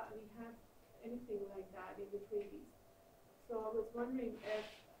Canada we have anything like that in the treaties. So I was wondering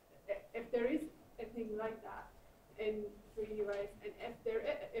if there is anything like that in treaty rights, and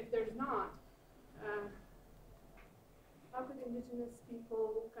if there's not, how could Indigenous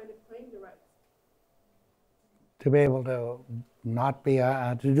people kind of claim the rights? To be able to not be,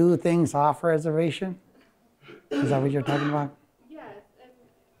 to do things off reservation? Is that what you're talking about? Yeah,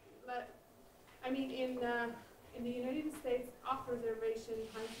 I mean, in the United States, off-reservation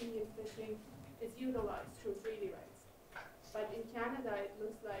hunting and fishing is utilized through treaty rights. But in Canada, it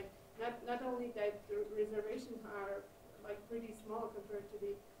looks like not only that the reservations are like pretty small compared to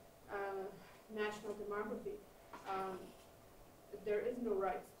the national demography, there is no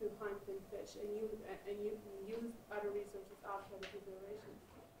rights to hunt and fish, and you can use other resources outside of reservations.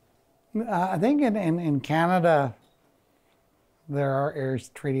 I think in Canada, there's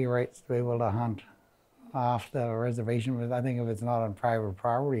treaty rights to be able to hunt off the reservation, but I think if it's not on private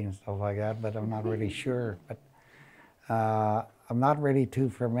property and stuff like that, but I'm not really sure. But I'm not really too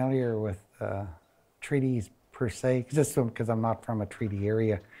familiar with treaties per se, just because I'm not from a treaty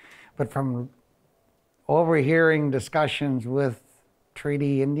area. But from overhearing discussions with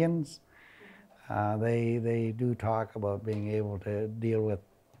treaty Indians, they do talk about being able to deal with,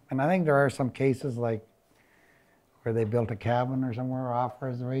 and I think there are some cases like where they built a cabin or somewhere off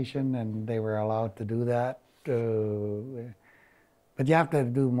reservation and they were allowed to do that. But you have to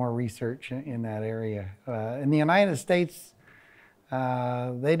do more research in that area. In the United States,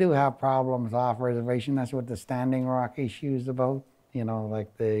 they do have problems off reservation. That's what the Standing Rock issue is about. You know,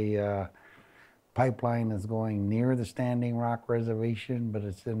 like the pipeline is going near the Standing Rock reservation, but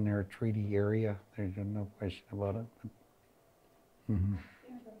it's in their treaty area. There's no question about it. Mm-hmm.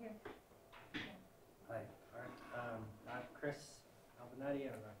 Hi, I'm Chris Albanati.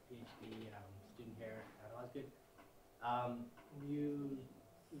 I'm a PhD student here at Osgood. You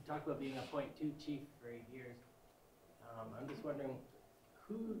talked about being a point 2 chief for 8 years. I'm just wondering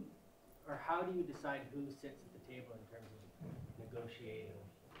who or how do you decide who sits at the table in terms of negotiating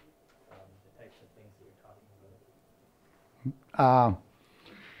the types of things that you're talking about?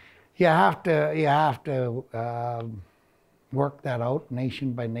 You have to work that out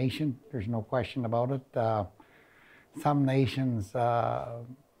nation by nation. There's no question about it. Some nations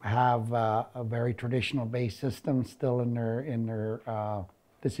have a very traditional based system still in their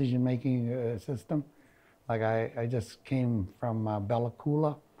decision making system. Like I just came from Bella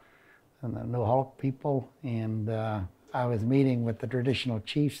Coola and the Nujulk people, and I was meeting with the traditional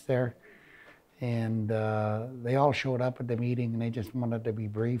chiefs there, and they all showed up at the meeting and they just wanted to be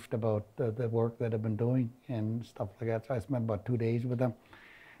briefed about the work that I've been doing and stuff like that. So I spent about 2 days with them,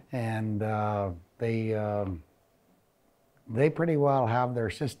 and they pretty well have their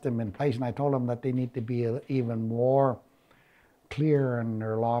system in place, and I told them that they need to be even more clear in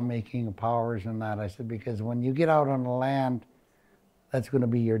their lawmaking powers and that. I said, because when you get out on the land, that's going to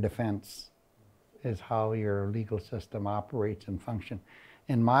be your defense, is how your legal system operates and functions.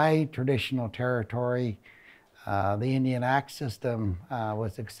 In my traditional territory, the Indian Act system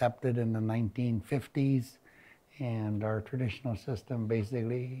was accepted in the 1950s, and our traditional system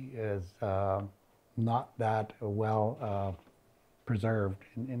basically is not that well preserved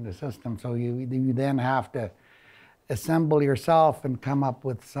in the system. So you then have to assemble yourself and come up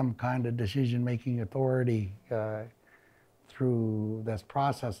with some kind of decision-making authority through this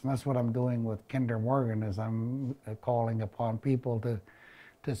process. And that's what I'm doing with Kinder Morgan, is I'm calling upon people to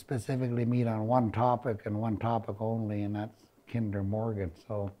specifically meet on one topic and one topic only, and that's Kinder Morgan.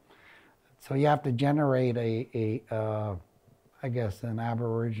 So you have to generate I guess, an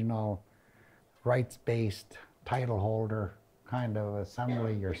Aboriginal rights-based title holder kind of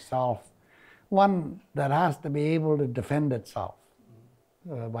assembly yourself. One that has to be able to defend itself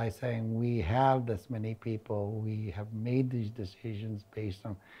by saying, we have this many people, we have made these decisions based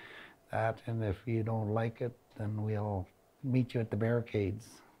on that, and if you don't like it, then we'll meet you at the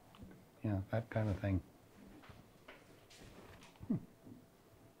barricades. You know, that kind of thing. Go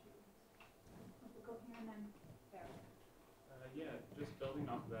here and then there. Yeah, just building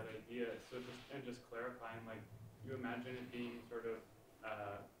off of that idea, so just clarifying, like, you imagine it being sort of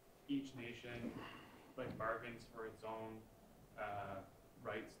each nation like bargains for its own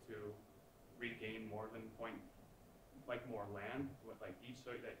rights to regain more more land, with like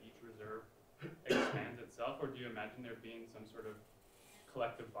that each reserve expands itself, or do you imagine there being some sort of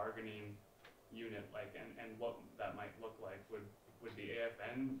collective bargaining unit, like, and what that might look like? Would the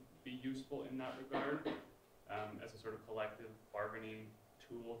AFN be useful in that regard, as a sort of collective bargaining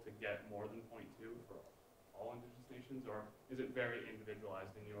tool to get more than 0.2 for all Indigenous nations, or is it very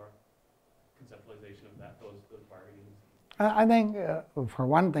individualized in your conceptualization of those bargainings? I think, for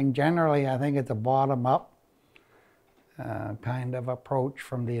one thing, generally, I think it's a bottom-up kind of approach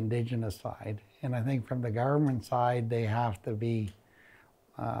from the Indigenous side. And I think from the government side, they have to be,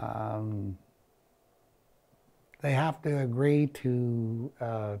 they have to agree to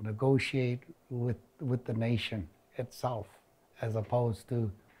negotiate with the nation itself, as opposed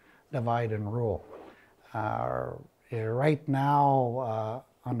to divide and rule. Right now,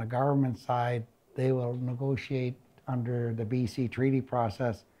 on the government side, they will negotiate under the BC treaty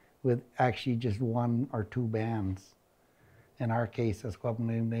process with actually just 1 or 2 bands. In our case, as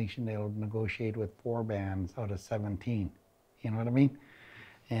Squamish Nation, they'll negotiate with 4 bands out of 17. You know what I mean?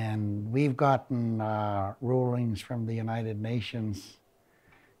 And we've gotten rulings from the United Nations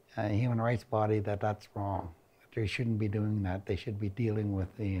human rights body that that's wrong. They shouldn't be doing that. They should be dealing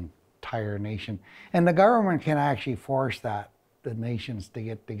with the entire nation. And the government can actually force that, the nations to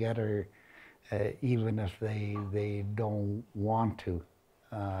get together, even if they don't want to,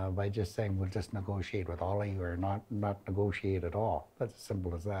 by just saying, we'll just negotiate with all of you, or not negotiate at all. That's as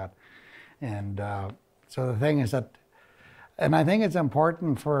simple as that. And so the thing is that, and I think it's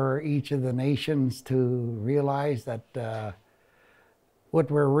important for each of the nations to realize that what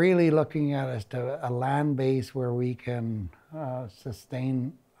we're really looking at is a land base where we can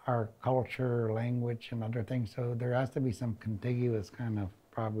sustain our culture, language, and other things. So there has to be some contiguous kind of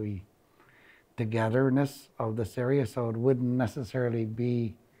probably togetherness of this area. So it wouldn't necessarily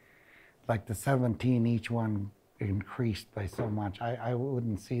be like the 17, each one increased by so much. I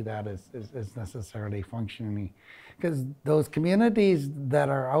wouldn't see that as necessarily functioning, because those communities that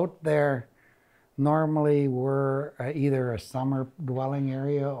are out there normally were either a summer dwelling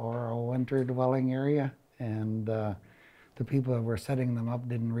area or a winter dwelling area, and the people that were setting them up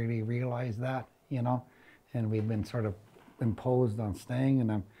didn't really realize that, you know, and we've been sort of imposed on staying in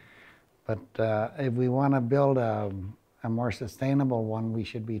them. But if we want to build a more sustainable one, we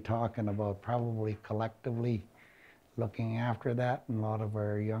should be talking about probably collectively looking after that, and a lot of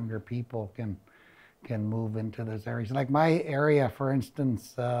our younger people can move into those areas. Like my area, for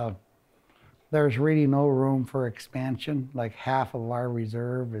instance, there's really no room for expansion. Like half of our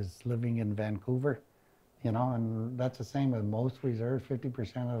reserve is living in Vancouver, you know, and that's the same with most reserves.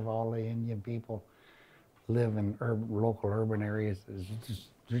 50% of all the Indian people live in local urban areas.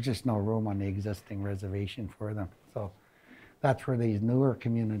 There's just no room on the existing reservation for them. So that's where these newer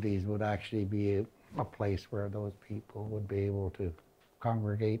communities would actually be a place where those people would be able to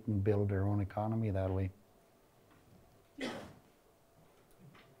congregate and build their own economy that way.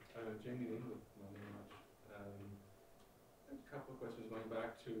 Jamie, a couple of questions going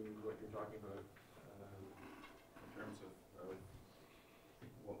back to what you're talking about in terms of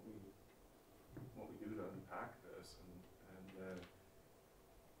what we do to unpack this, and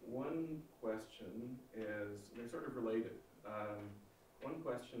one question is, they're sort of related. One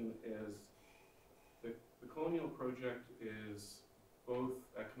question is, the colonial project is both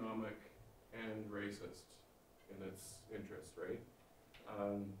economic and racist in its interest, right?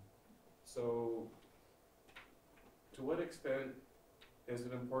 So to what extent is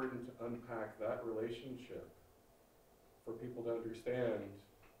it important to unpack that relationship for people to understand,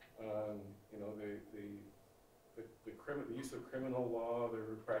 you know, the use of criminal law, the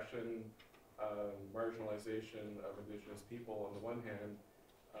repression, marginalization of Indigenous people on the one hand,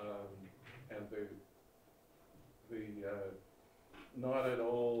 and the not at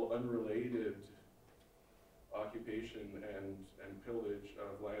all unrelated occupation and pillage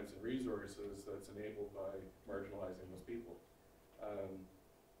of lands and resources that's enabled by marginalizing those people.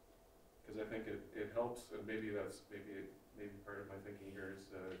 Because I think it helps, and maybe part of my thinking here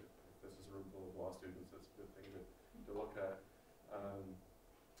is, if this is a room full of law students, that's a good thing to look at,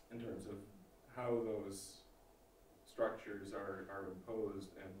 in terms of how those structures are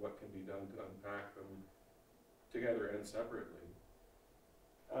imposed and what can be done to unpack them together and separately.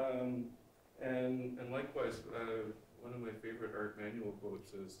 And likewise, one of my favorite Art Manuel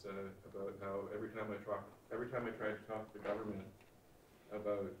quotes is about how every time I try to talk to the government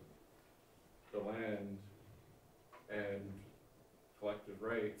about the land and collective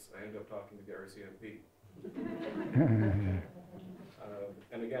rights, I end up talking to the RCMP.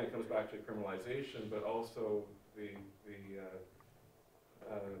 And again, it comes back to criminalization, but also the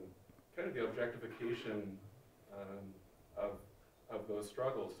kind of the objectification of those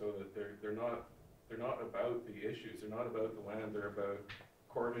struggles, so that they're not about the issues. They're not about the land. They're about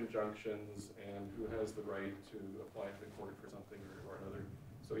court injunctions and who has the right to apply to the court for something or another.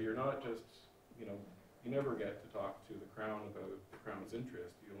 So you're not just, you know, you never get to talk to the Crown about the Crown's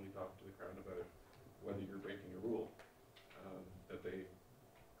interest. You only talk to the Crown about whether you're breaking a rule that they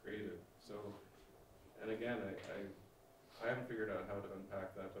created. So, and again, I haven't figured out how to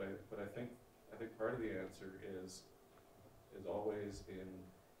unpack that, but I think part of the answer is always in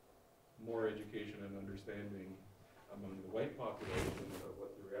more education and understanding among the white population of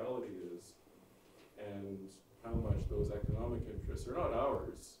what the reality is, and how much those economic interests are not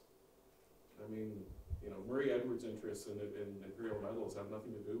ours. I mean, you know, Murray Edwards' interests in Imperial Metals have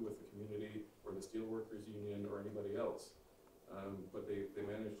nothing to do with the community or the Steelworkers Union or anybody else. But they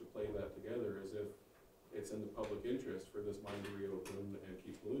managed to play that together as if it's in the public interest for this mine to reopen and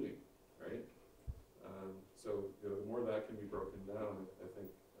keep polluting, right? So the more that can be broken down, I think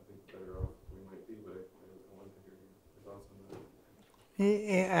better off we might be. But I wanted to hear your thoughts on that.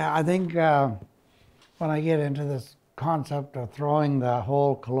 Yeah, I think when I get into this concept of throwing the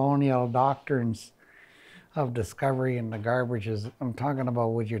whole colonial doctrines of discovery in the garbage, I'm talking about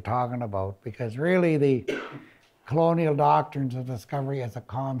what you're talking about, because really the colonial doctrines of discovery as a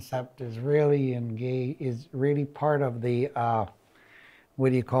concept is really part of the what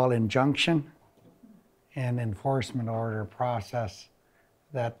do you call injunction and enforcement order process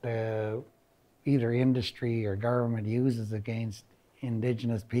that either industry or government uses against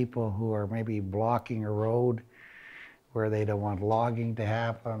indigenous people who are maybe blocking a road where they don't want logging to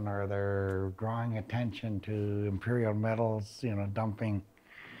happen, or they're drawing attention to imperial metals, dumping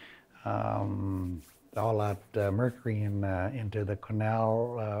all that mercury into the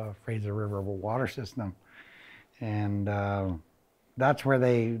canal, Fraser River water system. And that's where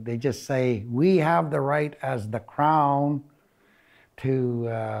they just say, we have the right as the crown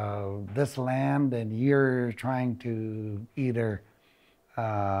to this land, and you're trying to either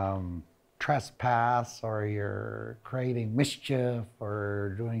trespass, or you're creating mischief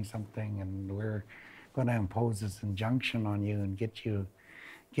or doing something, and we're going to impose this injunction on you and get you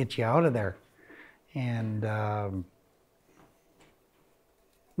out of there. And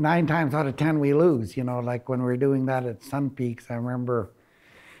 9 times out of 10 we lose. Like when we're doing that at Sun Peaks, I remember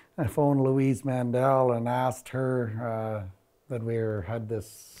I phoned Louise Mandel and asked her that we had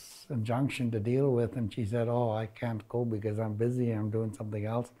this injunction to deal with, and she said, "Oh, I can't go because I'm busy, I'm doing something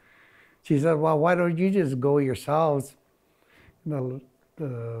else." She said, "Well, why don't you just go yourselves? It's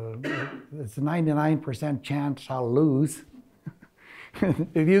a 99% chance I'll lose.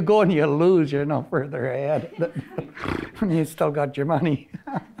 If you go and you lose, you're no further ahead. You still got your money."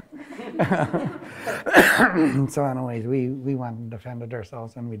 So anyways, we went and defended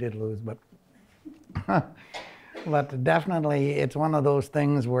ourselves, and we did lose, but definitely it's one of those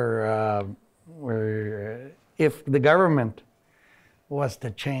things where if the government was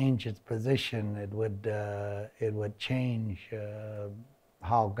to change its position, it would change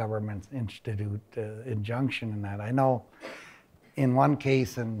how governments institute injunction in that. I know in one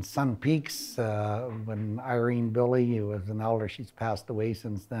case in Sun Peaks, when Irene Billy, who was an elder, she's passed away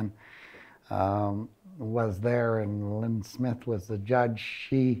since then, was there, and Lynn Smith was the judge.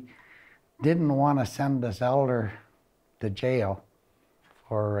 She didn't want to send this elder to jail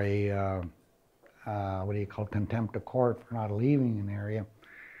for a what do you call, contempt of court for not leaving an area.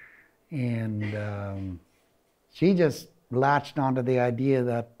 And she just latched onto the idea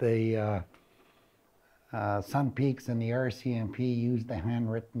that the Sun Peaks and the RCMP used a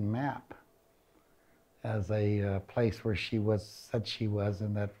handwritten map as a place where said she was,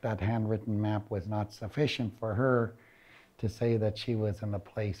 and that handwritten map was not sufficient for her to say that she was in a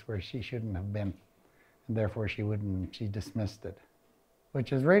place where she shouldn't have been, and therefore she dismissed it.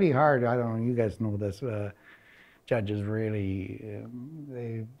 Which is really hard. I don't know, you guys know this. Judges really,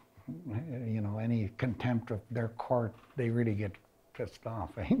 any contempt of their court, they really get pissed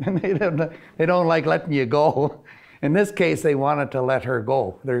off. They don't like letting you go. In this case, they wanted to let her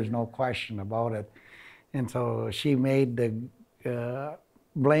go. There's no question about it. And so she blamed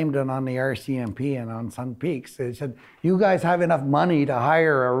it on the RCMP and on Sun Peaks. They said, you guys have enough money to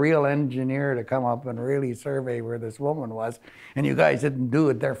hire a real engineer to come up and really survey where this woman was, and you guys didn't do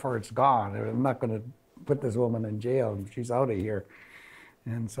it, therefore it's gone. I'm not going to put this woman in jail, she's out of here.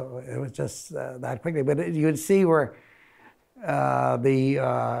 And so it was just that quickly. But you would see where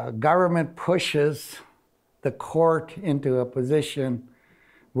the government pushes the court into a position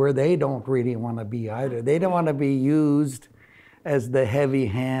where they don't really want to be either. They don't want to be used as the heavy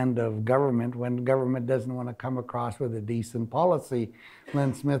hand of government when government doesn't want to come across with a decent policy.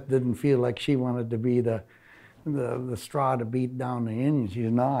 Lynn Smith didn't feel like she wanted to be the straw to beat down the Indian. She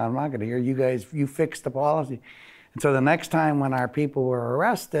said, "No, I'm not going to hear you guys. You fix the policy." And so the next time when our people were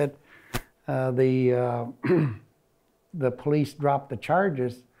arrested, the police dropped the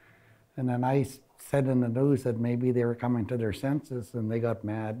charges, and then I said in the news that maybe they were coming to their senses, and they got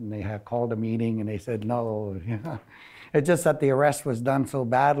mad, and they had called a meeting, and they said no. It's just that the arrest was done so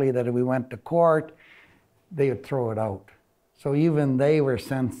badly that if we went to court, they would throw it out. So even they were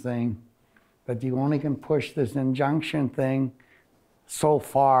sensing that you only can push this injunction thing so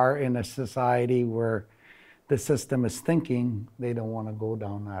far in a society where the system is thinking they don't want to go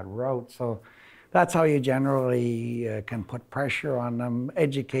down that route. So that's how you generally can put pressure on them,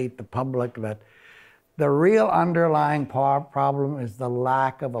 educate the public that the real underlying problem is the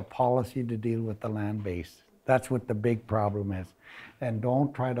lack of a policy to deal with the land base. That's what the big problem is. And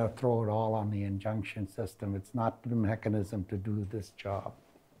don't try to throw it all on the injunction system. It's not the mechanism to do this job,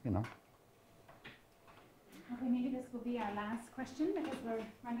 you know. Okay, maybe this will be our last question because we're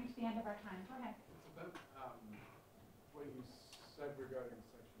running to the end of our time. Go ahead. It's about what you said regarding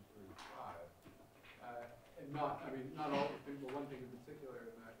Section 35. And not, I mean, not all the things, but one thing in particular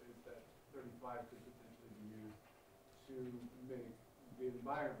in that is that 35 could potentially be used to make the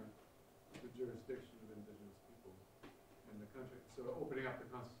environment the jurisdiction of Indigenous people in the country. So opening up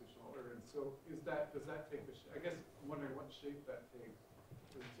the constitutional order. And so does that take the, I guess I'm wondering what shape that takes.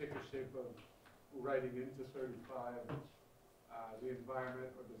 Does it take the shape of writing into 35 the environment,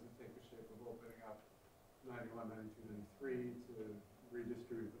 or does it take the shape of opening up 91, 92, 93 to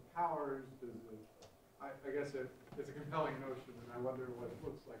redistribute the powers? Does it, I guess it's a compelling notion, and I wonder what it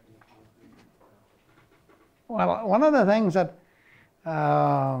looks like in the concrete. Well, one of the things that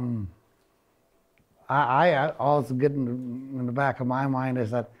I always get in the back of my mind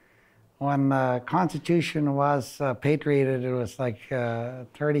is that when the Constitution was patriated, it was like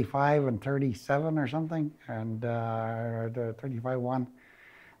 35 and 37 or something, and or the 35-1. I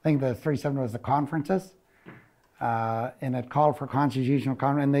think the 37 was the conferences, and it called for constitutional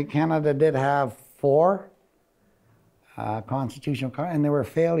conference. And Canada did have 4 constitutional and they were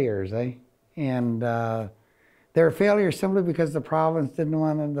failures, eh? And they were failures simply because the province didn't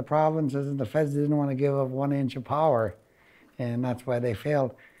want to, the provinces and the feds didn't want to give up 1 inch of power, and that's why they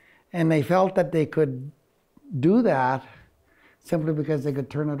failed. And they felt that they could do that simply because they could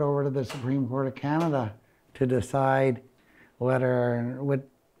turn it over to the Supreme Court of Canada to decide what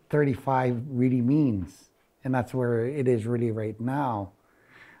 35 really means. And that's where it is really right now.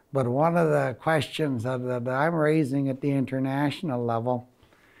 But one of the questions that I'm raising at the international level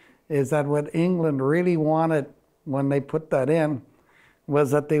is that what England really wanted when they put that in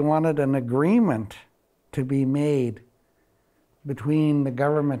was that they wanted an agreement to be made between the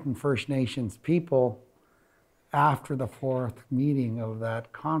government and First Nations people after the 4th meeting of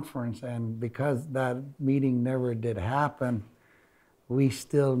that conference. And because that meeting never did happen, we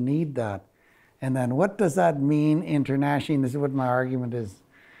still need that. And then what does that mean internationally? And this is what my argument is.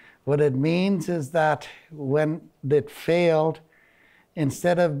 What it means is that when it failed,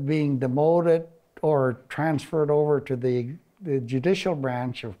 instead of being demoted or transferred over to the judicial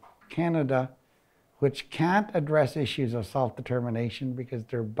branch of Canada, which can't address issues of self-determination because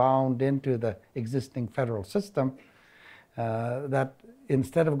they're bound into the existing federal system, that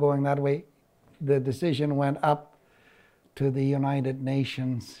instead of going that way, the decision went up to the United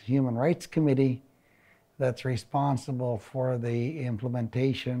Nations Human Rights Committee that's responsible for the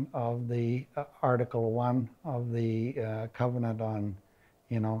implementation of the Article 1 of the Covenant on,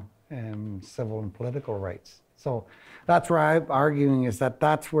 civil and political rights. So that's where I'm arguing, is that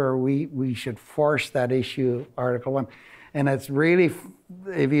that's where we should force that issue, Article 1. And it's really,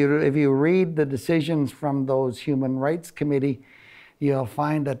 if you read the decisions from those Human Rights Committee, you'll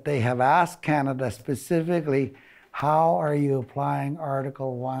find that they have asked Canada specifically, how are you applying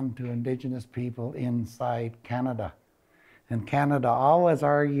Article 1 to Indigenous people inside Canada? And Canada always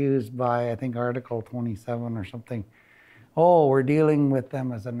argues by, I think, Article 27 or something, oh, we're dealing with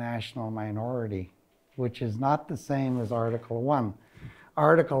them as a national minority, which is not the same as Article 1.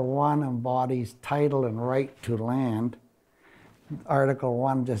 Article 1 embodies title and right to land. Article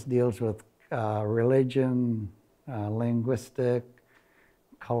 1 just deals with religion, linguistic,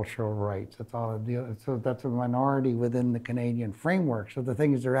 cultural rights. That's all it deals. So that's a minority within the Canadian framework. So the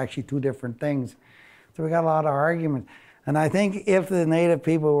thing is, they're actually 2 different things. So we got a lot of argument. And I think if the Native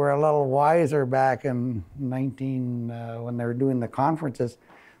people were a little wiser back in when they were doing the conferences,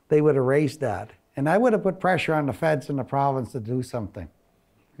 they would have raised that. And I would have put pressure on the feds and the province to do something.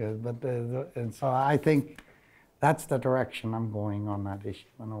 And so I think that's the direction I'm going on that issue.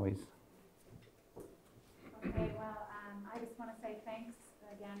 Anyways. Okay, well, I just want to say thanks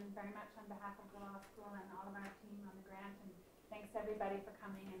again very much on behalf of the law school and all of our team on the grant, and thanks everybody for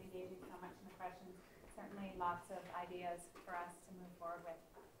coming and engaging so much in the questions. Certainly lots of ideas for us to move forward with.